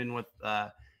you came in with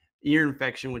ear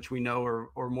infection, which we know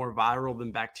are more viral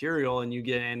than bacterial, and you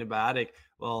get an antibiotic.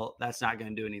 Well, that's not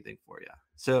going to do anything for you.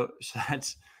 So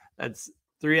that's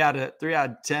 3 out of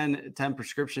 10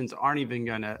 prescriptions aren't even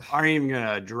gonna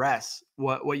address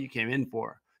what you came in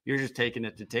for. You're just taking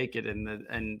it to take it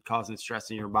and causing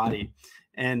stress in your body.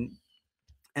 And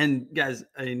guys,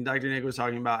 I mean, Dr. Nick was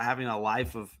talking about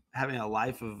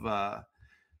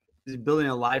building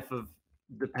a life of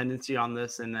dependency on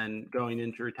this, and then going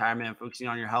into retirement and focusing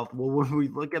on your health. Well, when we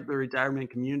look at the retirement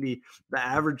community, the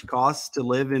average cost to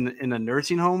live in a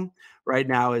nursing home right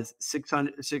now is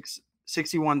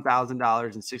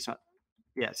 $61,000 and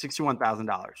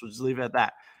 $61,000. We'll just leave it at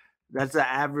that. That's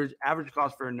the average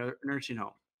cost for a nursing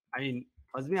home. I mean,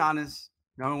 let's be honest.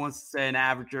 No one wants to say an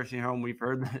average nursing home. We've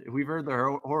heard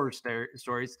the horror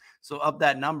stories. So up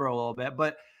that number a little bit,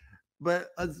 but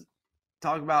let's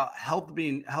talk about health.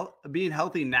 Being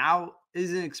healthy now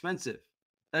isn't expensive.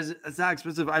 That's not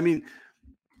expensive. I mean,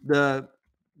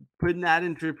 putting that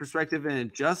into perspective and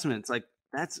adjustments, like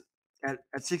that's at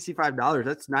 $65,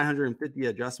 that's 950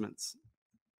 adjustments.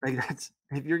 Like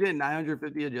if you're getting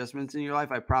 950 adjustments in your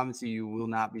life, I promise you will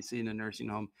not be seeing a nursing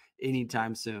home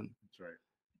anytime soon. That's right.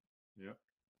 Yep.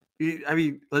 I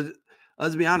mean,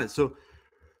 let's be honest. So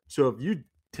if you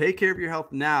take care of your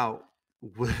health now,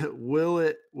 will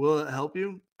it help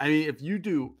you? I mean, if you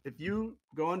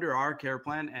go under our care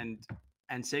plan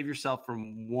and save yourself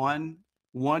from one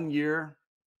year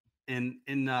in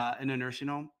a nursing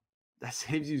home, that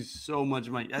saves you so much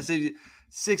money. That saves you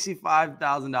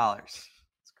 $65,000. It's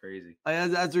crazy.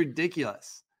 That's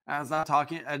ridiculous. That's not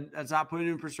putting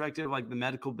in perspective like the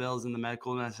medical bills and the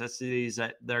medical necessities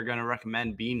that they're going to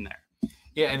recommend being there.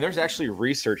 Yeah, and there's actually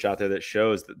research out there that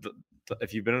shows that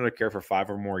if you've been under care for 5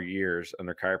 or more years,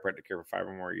 under chiropractic care for 5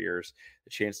 or more years,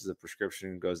 the chances of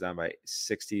prescription goes down by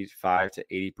 65 to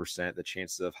 80%. The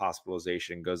chances of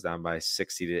hospitalization goes down by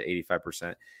 60 to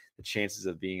 85%. The chances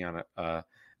of being on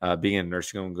being in a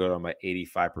nursing home go down by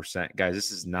 85%. Guys,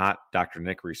 this is not Dr.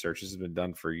 Nick research. This has been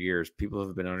done for years. People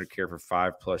have been under care for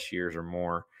 5+ years or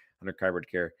more under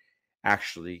chiropractic care.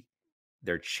 Actually,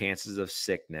 their chances of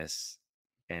sickness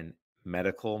and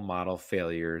medical model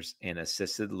failures and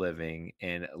assisted living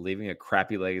and leaving a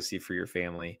crappy legacy for your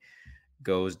family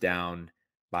goes down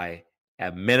by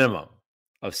a minimum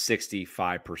of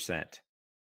 65%.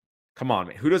 Come on,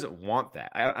 man. Who doesn't want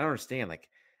that? I don't understand. Like,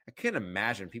 I can't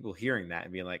imagine people hearing that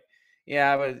and being like,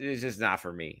 yeah, but it's just not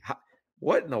for me.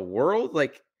 What in the world?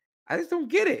 Like, I just don't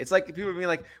get it. It's like people being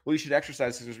like, well, you should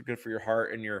exercise because it's good for your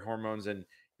heart and your hormones and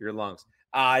your lungs.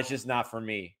 It's just not for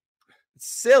me. It's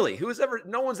silly.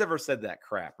 No one's ever said that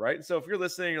crap, right? And so if you're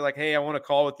listening, you're like, hey, I want to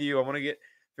call with you. I want to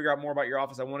figure out more about your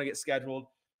office. I want to get scheduled.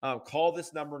 Call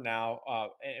this number now.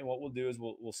 And what we'll do is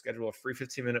we'll schedule a free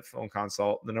 15-minute phone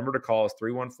consult. The number to call is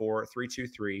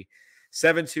 314-323-7214.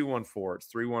 It's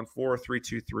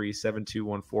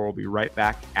 314-323-7214. We'll be right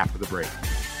back after the break.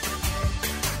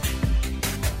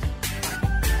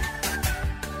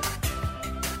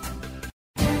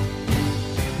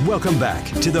 Welcome back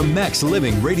to the Max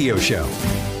Living Radio Show.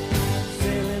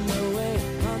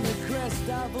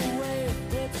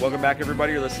 Welcome back,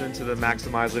 everybody. You're listening to the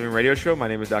Maximize Living Radio Show. My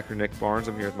name is Dr. Nick Barnes.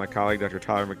 I'm here with my colleague, Dr.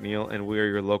 Tyler McNeil, and we are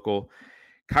your local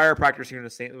chiropractors here in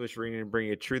the St. Louis region, bringing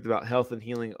you truth about health and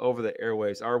healing over the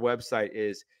airways. Our website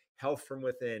is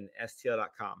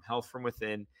healthfromwithinstl.com.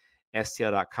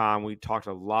 Healthfromwithinstl.com. We talked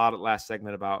a lot last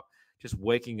segment about just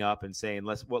waking up and saying,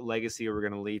 what legacy are we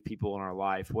going to leave people in our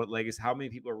life? What legacy? How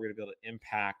many people are we going to be able to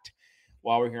impact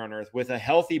while we're here on earth with a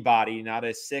healthy body, not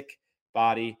a sick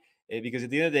body? Because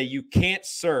at the end of the day, you can't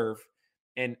serve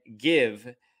and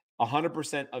give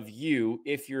 100% of you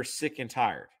if you're sick and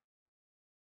tired.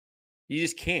 You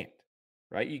just can't,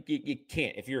 right? You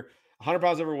can't. If you're 100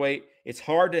 pounds overweight, it's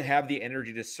hard to have the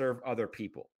energy to serve other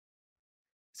people.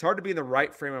 It's hard to be in the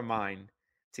right frame of mind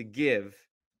to give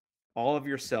all of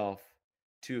yourself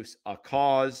to a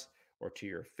cause or to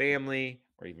your family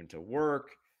or even to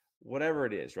work, whatever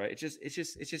it is, right? It's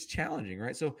just challenging,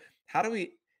 right? So how do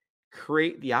we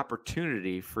create the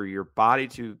opportunity for your body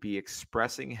to be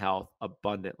expressing health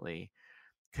abundantly,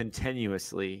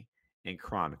 continuously, and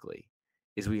chronically?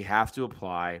 Is we have to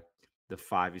apply the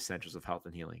 5 essentials of health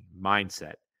and healing: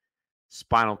 mindset,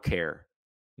 spinal care,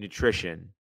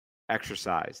 nutrition,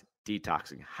 exercise,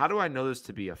 detoxing. How do I know this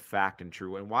to be a fact and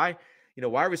true? And why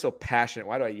are we so passionate?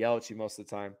 Why do I yell at you most of the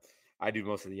time? I do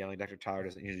most of the yelling. Dr. Tyler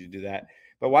doesn't usually do that.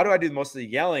 But why do I do most of the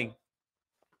yelling?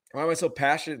 Why am I so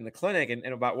passionate in the clinic and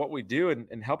about what we do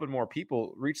and helping more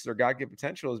people reach their God-given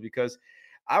potential? Is because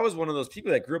I was one of those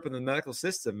people that grew up in the medical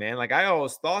system, man. Like, I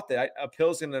always thought that a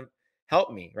pill's going to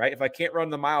help me, right? If I can't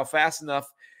run the mile fast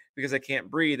enough because I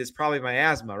can't breathe, it's probably my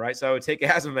asthma, right? So I would take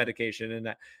asthma medication,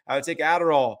 and I would take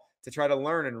Adderall to try to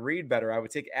learn and read better. I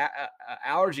would take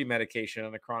allergy medication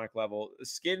on a chronic level,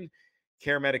 skin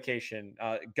care medication,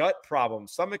 gut problem,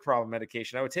 stomach problem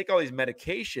medication. I would take all these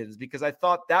medications because I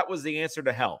thought that was the answer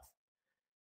to health.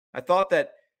 I thought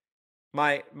that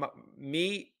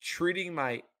me treating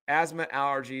my asthma,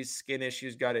 allergies, skin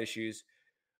issues, gut issues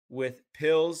with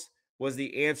pills was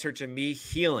the answer to me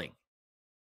healing.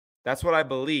 That's what I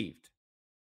believed.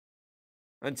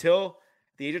 Until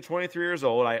the age of 23 years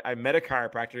old, I met a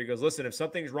chiropractor. He goes, listen, if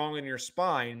something's wrong in your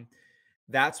spine,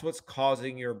 that's what's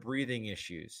causing your breathing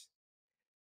issues.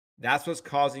 That's what's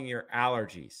causing your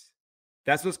allergies.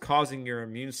 That's what's causing your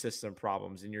immune system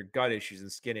problems and your gut issues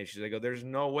and skin issues. I go, there's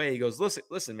no way. He goes,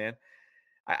 listen, man,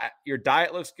 your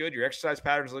diet looks good. Your exercise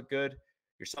patterns look good.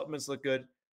 Your supplements look good.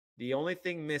 The only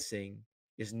thing missing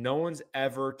is no one's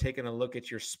ever taken a look at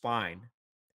your spine,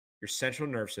 your central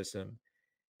nervous system.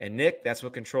 And Nick, that's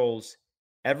what controls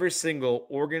every single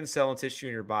organ, cell, and tissue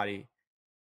in your body.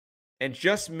 And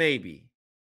just maybe,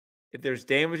 if there's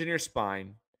damage in your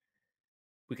spine,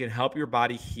 we can help your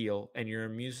body heal, and your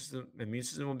immune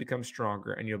system will become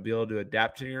stronger, and you'll be able to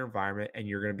adapt to your environment, and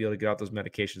you're going to be able to get off those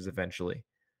medications eventually.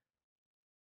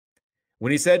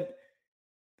 When he said,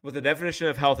 what the definition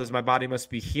of health is, my body must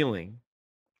be healing,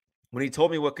 when he told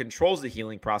me what controls the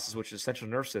healing process, which is central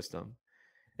nervous system,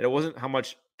 and it wasn't how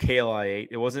much kale I ate,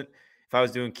 it wasn't if I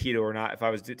was doing keto or not, if I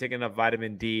was taking enough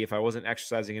vitamin D, if I wasn't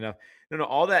exercising enough. No,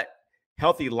 all that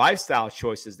healthy lifestyle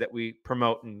choices that we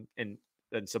promote and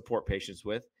support patients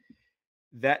with,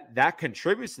 that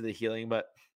contributes to the healing, but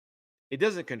it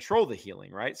doesn't control the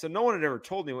healing, right? So no one had ever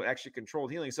told me what actually controlled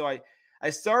healing. So I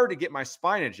started to get my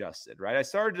spine adjusted, right? I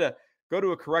started to go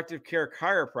to a corrective care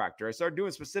chiropractor. I started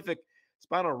doing specific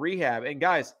spinal rehab. And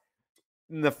guys,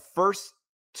 in the first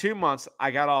 2 months,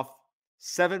 I got off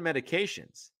 7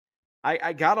 medications.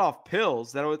 I got off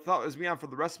pills that I thought was me on for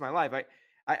the rest of my life.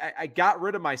 I got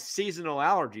rid of my seasonal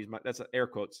allergies. That's air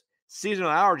quotes. Seasonal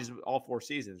allergies, all 4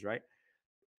 seasons, right?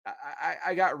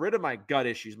 I got rid of my gut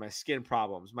issues, my skin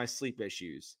problems, my sleep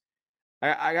issues.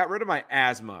 I got rid of my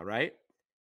asthma, right?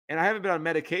 And I haven't been on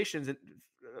medications.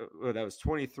 That was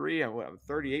 23. I'm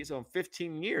 38, so I'm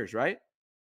 15 years, right?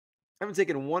 I haven't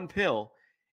taken one pill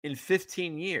in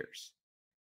 15 years.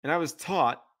 And I was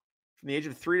taught from the age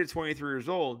of 3 to 23 years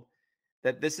old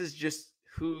that this is just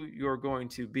who you're going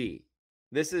to be.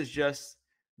 This is just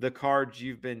the cards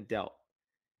you've been dealt.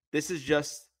 This is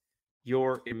just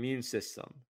your immune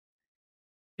system.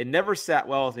 It never sat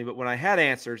well with me, but when I had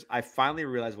answers, I finally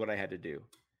realized what I had to do.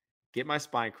 Get my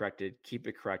spine corrected, keep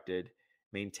it corrected,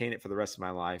 maintain it for the rest of my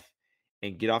life,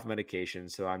 and get off medication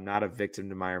so I'm not a victim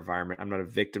to my environment. I'm not a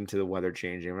victim to the weather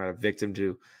changing. I'm not a victim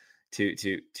to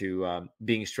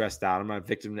being stressed out. I'm not a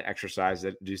victim to exercise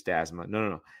that induced asthma.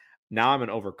 No. Now I'm an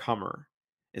overcomer.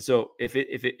 And so if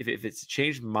it's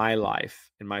changed my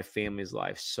life and my family's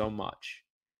life so much,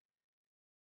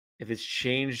 if it's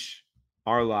changed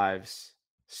our lives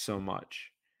so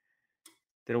much,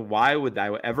 then why would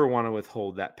I ever want to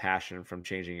withhold that passion from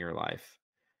changing your life?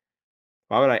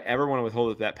 Why would I ever want to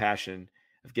withhold that passion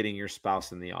of getting your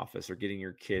spouse in the office or getting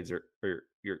your kids or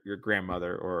your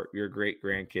grandmother or your great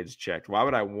grandkids checked? Why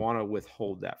would I want to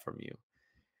withhold that from you?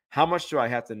 How much do I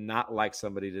have to not like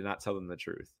somebody to not tell them the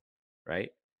truth? Right?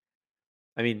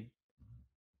 I mean,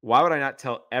 why would I not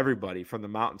tell everybody from the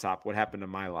mountaintop what happened in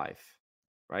my life?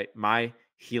 Right? My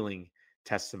healing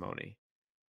testimony.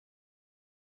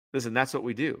 Listen, that's what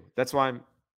we do. That's why I'm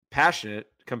passionate,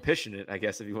 compassionate, I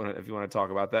guess, if you want to talk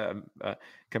about that. I'm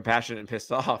compassionate and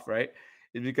pissed off, right?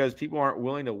 Is because people aren't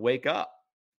willing to wake up.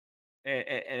 And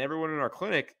everyone in our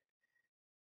clinic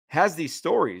has these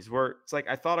stories where it's like,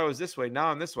 I thought I was this way. Now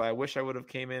I'm this way. I wish I would have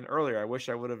came in earlier. I wish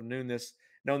I would have known this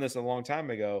a long time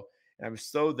ago. And I'm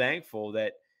so thankful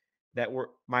that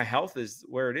my health is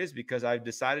where it is because I've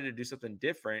decided to do something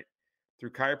different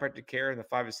through chiropractic care and the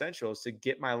 5 essentials to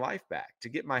get my life back, to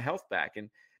get my health back.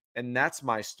 And that's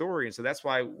my story. And so that's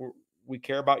why we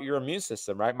care about your immune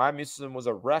system, right? My immune system was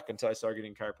a wreck until I started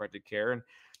getting chiropractic care. And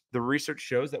the research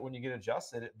shows that when you get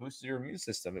adjusted, it boosts your immune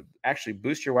system. It actually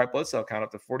boosts your white blood cell count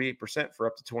up to 48% for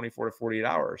up to 24 to 48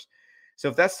 hours. So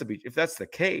if that's the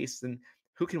case, then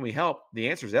who can we help? The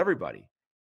answer is everybody.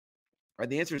 Right?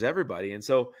 The answer is everybody. And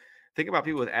so think about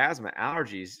people with asthma,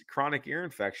 allergies, chronic ear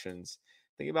infections.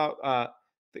 Think about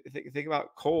think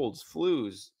about colds,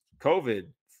 flus, COVID,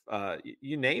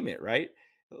 you name it, right?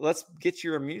 Let's get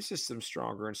your immune system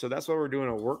stronger. And so that's why we're doing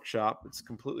a workshop. It's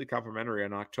completely complimentary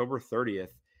on October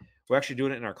 30th. We're actually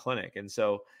doing it in our clinic. And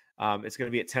so it's going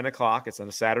to be at 10 o'clock. It's on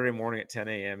a Saturday morning at 10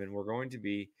 a.m. And we're going to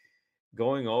be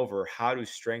going over how to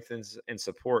strengthen and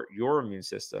support your immune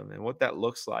system and what that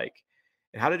looks like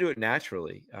and how to do it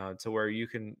naturally to where you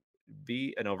can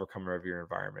be an overcomer of your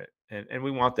environment. And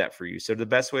we want that for you. So the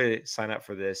best way to sign up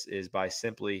for this is by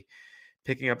simply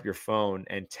picking up your phone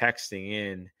and texting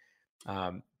in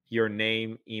your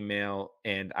name, email,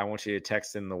 and I want you to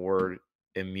text in the word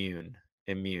immune.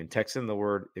 Text in the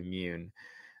word immune.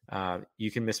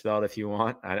 You can misspell it if you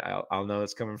want. I'll know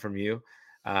it's coming from you.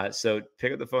 So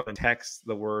pick up the phone and text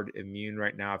the word immune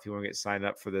right now if you want to get signed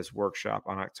up for this workshop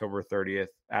on October 30th.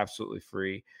 Absolutely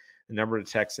free. The number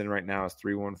to text in right now is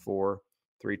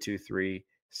 314-323-7214.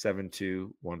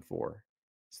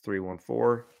 It's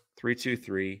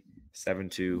 314-323-7214.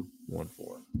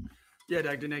 Yeah,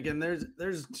 Dr. Nick, and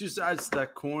there's two sides to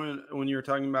that coin when you're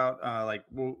talking about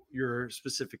your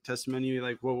specific testimony,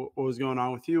 like what was going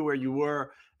on with you, where you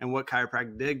were, and what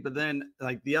chiropractic did. But then,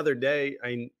 like the other day,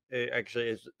 it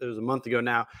was a month ago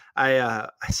now. I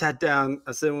sat down,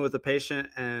 I was sitting with a patient,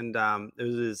 and it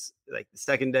was his the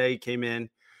second day he came in,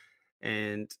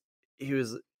 and he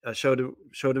was showed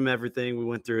him everything. We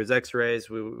went through his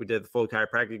X-rays. We did the full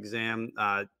chiropractic exam.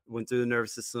 Went through the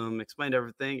nervous system, explained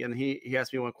everything, and he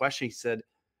asked me one question. He said,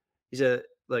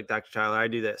 "Look, Dr. Tyler, I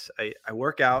do this. I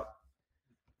work out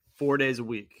 4 days a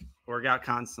week. Work out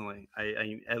constantly.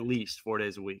 I at least 4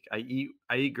 days a week. I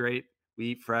eat great. We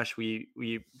eat fresh. We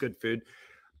eat good food.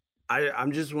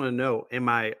 I'm just want to know, am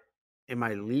I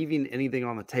leaving anything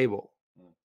on the table?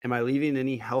 Am I leaving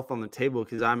any health on the table?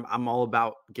 Because I'm all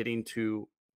about getting to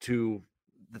the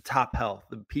top health,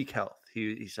 the peak health.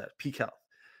 He said peak health,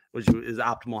 which is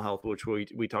optimal health, which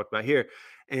we talked about here.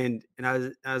 And I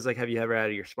was like, have you ever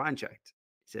had your spine checked?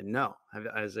 He said, no.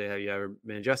 I was like, have you ever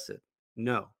been adjusted?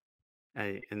 No.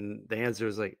 And the answer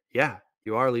is like, yeah,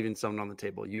 you are leaving something on the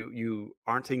table. You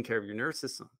aren't taking care of your nervous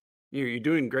system. You're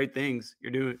doing great things.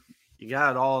 You got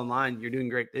it all in line. You're doing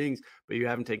great things, but you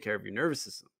haven't taken care of your nervous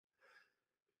system.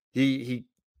 He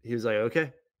was like,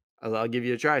 okay, I'll give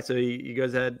you a try. So he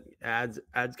goes ahead, adds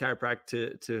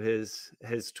chiropractic to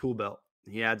his tool belt.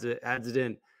 He adds it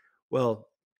in. Well,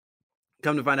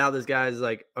 come to find out, this guy's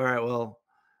like, all right, well,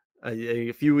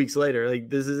 a few weeks later, like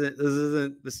this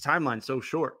timeline's so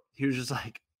short. He was just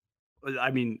like,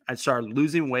 I started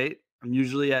losing weight. I'm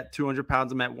usually at 200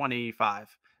 pounds. I'm at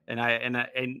 185, and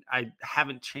I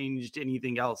haven't changed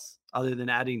anything else other than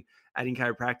adding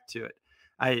chiropractic to it.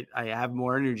 I have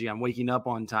more energy. I'm waking up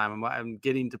on time. I'm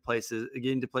getting to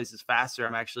places faster.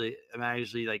 I'm actually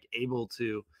like able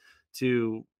to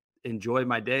enjoy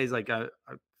my days. Like I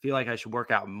feel like I should work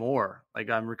out more.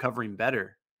 Like I'm recovering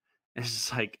better. And it's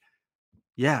just like,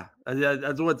 yeah,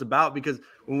 that's what it's about. Because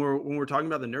when we're talking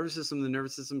about the nervous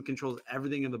system controls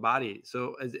everything in the body.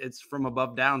 So it's from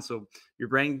above down. So your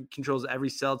brain controls every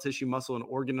cell, tissue, muscle, and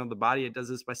organ of the body. It does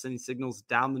this by sending signals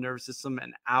down the nervous system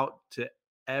and out to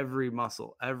every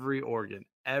muscle, every organ,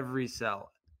 every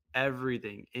cell,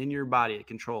 everything in your body it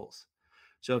controls.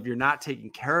 So if you're not taking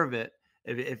care of it,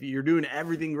 if you're doing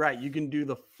everything right, you can do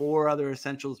the 4 other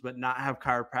essentials but not have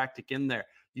chiropractic in there.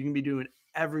 You can be doing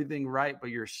everything right, but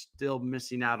you're still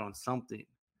missing out on something.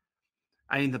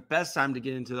 I mean, the best time to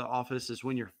get into the office is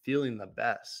when you're feeling the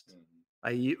best.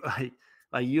 Like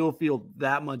you'll feel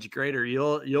that much greater.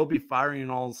 You'll be firing on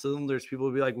all cylinders. People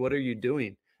will be like, "What are you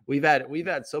doing?" We've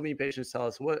had so many patients tell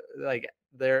us what, like,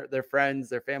 their friends,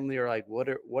 their family are like,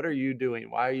 "What are you doing?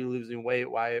 Why are you losing weight?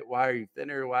 Why are you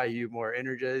thinner? Why are you more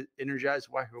energized?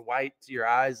 Why are white? Your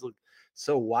eyes look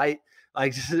so white."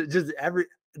 Like just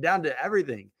down to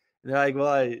everything. And they're like,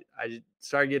 "Well, I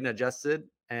started getting adjusted,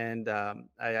 and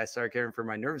I started caring for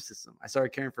my nervous system. I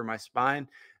started caring for my spine.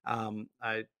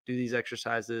 I do these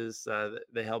exercises.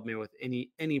 They help me with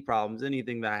any problems,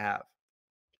 anything that I have."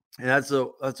 And that's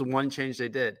the one change they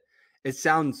did. It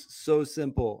sounds so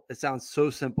simple.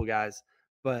 Guys,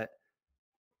 but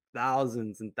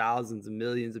thousands and thousands and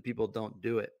millions of people don't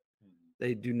do it.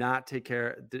 They do not take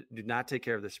care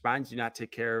of their spines, do not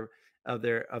take care of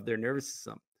their nervous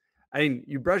system. I mean,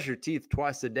 you brush your teeth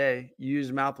twice a day, you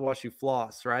use mouthwash, you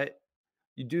floss, right?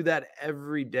 You do that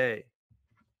every day.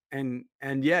 And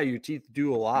yeah, your teeth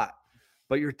do a lot,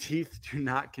 but your teeth do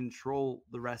not control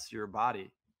the rest of your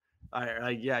body.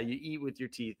 Yeah, you eat with your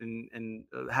teeth, and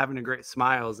having a great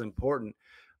smile is important.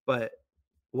 But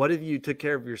what if you took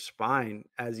care of your spine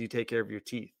as you take care of your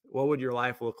teeth? What would your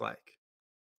life look like?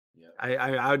 Yeah,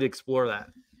 I would explore that.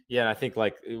 Yeah, I think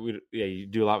like you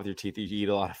do a lot with your teeth. You eat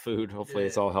a lot of food. Hopefully,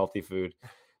 it's all healthy food.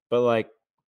 But like,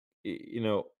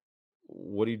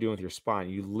 what are you doing with your spine?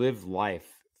 You live life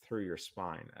through your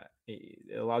spine.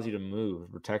 It allows you to move,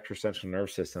 protect your central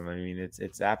nervous system. I mean,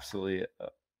 it's absolutely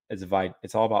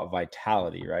it's all about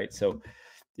vitality, right? So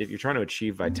if you're trying to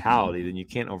achieve vitality, then you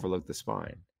can't overlook the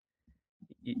spine.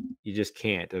 You just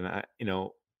can't. And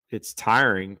it's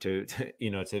tiring to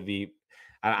be.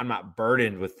 I'm not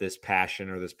burdened with this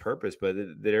passion or this purpose, but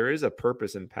there is a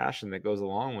purpose and passion that goes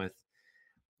along with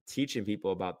teaching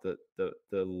people about the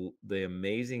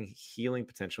amazing healing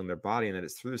potential in their body, and that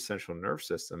it's through the central nervous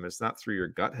system. It's not through your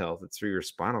gut health; it's through your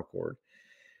spinal cord.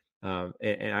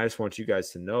 And I just want you guys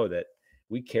to know that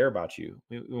we care about you.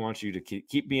 We want you to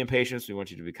keep being patients. We want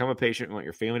you to become a patient. We want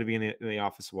your family to be in the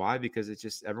office. Why? Because it's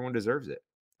just everyone deserves it.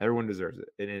 Everyone deserves it,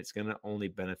 and it's going to only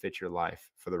benefit your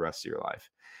life for the rest of your life.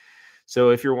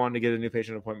 So if you're wanting to get a new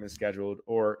patient appointment scheduled,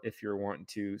 or if you're wanting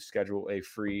to schedule a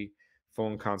free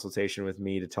phone consultation with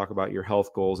me to talk about your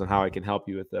health goals and how I can help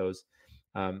you with those,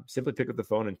 simply pick up the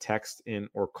phone and text in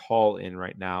or call in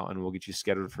right now, and we'll get you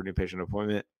scheduled for a new patient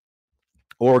appointment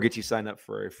or get you signed up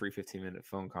for a free 15-minute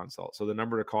phone consult. So the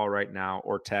number to call right now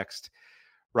or text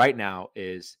right now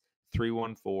is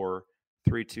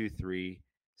 314-323-7214.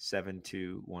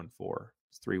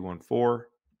 It's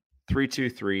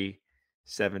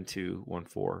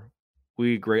 314-323-7214.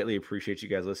 We greatly appreciate you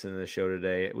guys listening to the show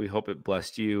today. We hope it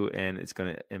blessed you, and it's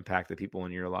going to impact the people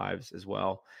in your lives as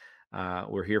well.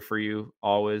 We're here for you.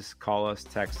 Always call us,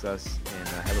 text us, and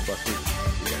have a blessed week.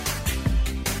 See you guys.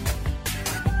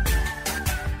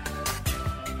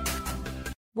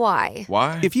 Why?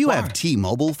 Why? If you have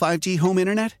T-Mobile 5G home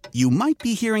internet, you might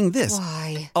be hearing this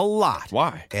Why? a lot.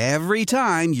 Why? Every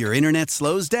time your internet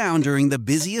slows down during the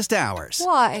busiest hours.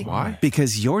 Why? Why?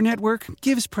 Because your network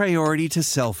gives priority to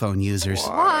cell phone users.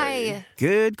 Why?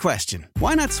 Good question.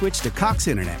 Why not switch to Cox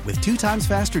Internet with 2 times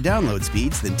faster download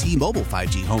speeds than T-Mobile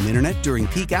 5G home internet during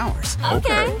peak hours?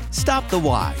 Okay. Stop the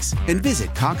whys and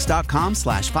visit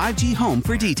cox.com/5G home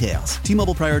for details.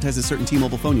 T-Mobile prioritizes certain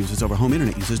T-Mobile phone users over home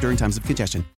internet users during times of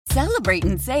congestion. Celebrate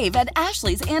and save at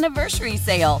Ashley's Anniversary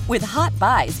Sale. With Hot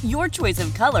Buys, your choice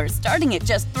of colors starting at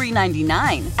just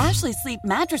 $3.99. Ashley Sleep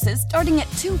mattresses starting at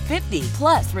 $2.50.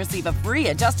 Plus, receive a free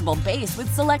adjustable base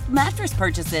with select mattress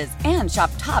purchases. And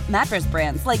shop top mattress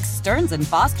brands like Stearns &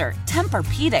 Foster,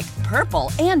 Tempur-Pedic,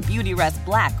 Purple, and Beautyrest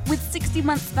Black with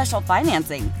 60-month special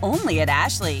financing. Only at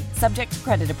Ashley. Subject to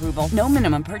credit approval. No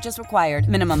minimum purchase required.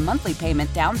 Minimum monthly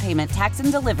payment, down payment, tax,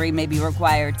 and delivery may be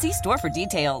required. See store for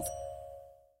details.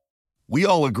 We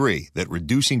all agree that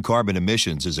reducing carbon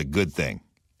emissions is a good thing.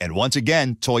 And once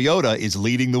again, Toyota is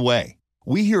leading the way.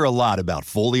 We hear a lot about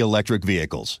fully electric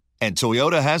vehicles, and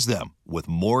Toyota has them, with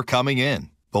more coming in.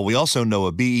 But we also know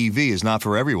a BEV is not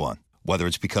for everyone, whether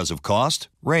it's because of cost,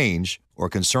 range, or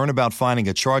concern about finding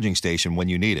a charging station when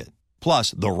you need it.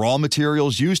 Plus, the raw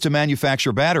materials used to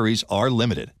manufacture batteries are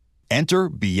limited. Enter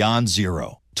Beyond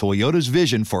Zero, Toyota's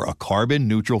vision for a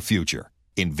carbon-neutral future.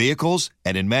 In vehicles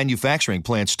and in manufacturing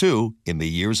plants, too, in the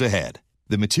years ahead.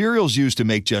 The materials used to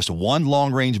make just one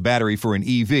long-range battery for an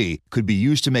EV could be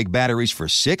used to make batteries for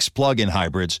 6 plug-in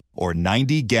hybrids or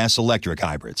 90 gas-electric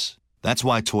hybrids. That's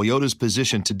why Toyota's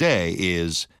position today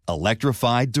is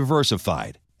electrified,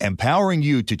 diversified, empowering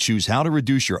you to choose how to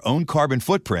reduce your own carbon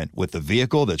footprint with the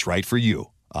vehicle that's right for you.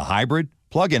 a hybrid,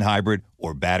 plug-in hybrid,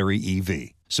 or battery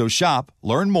EV. So shop,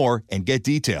 learn more, and get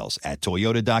details at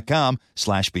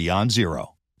toyota.com/beyond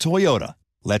zero. Toyota,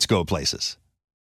 let's go places.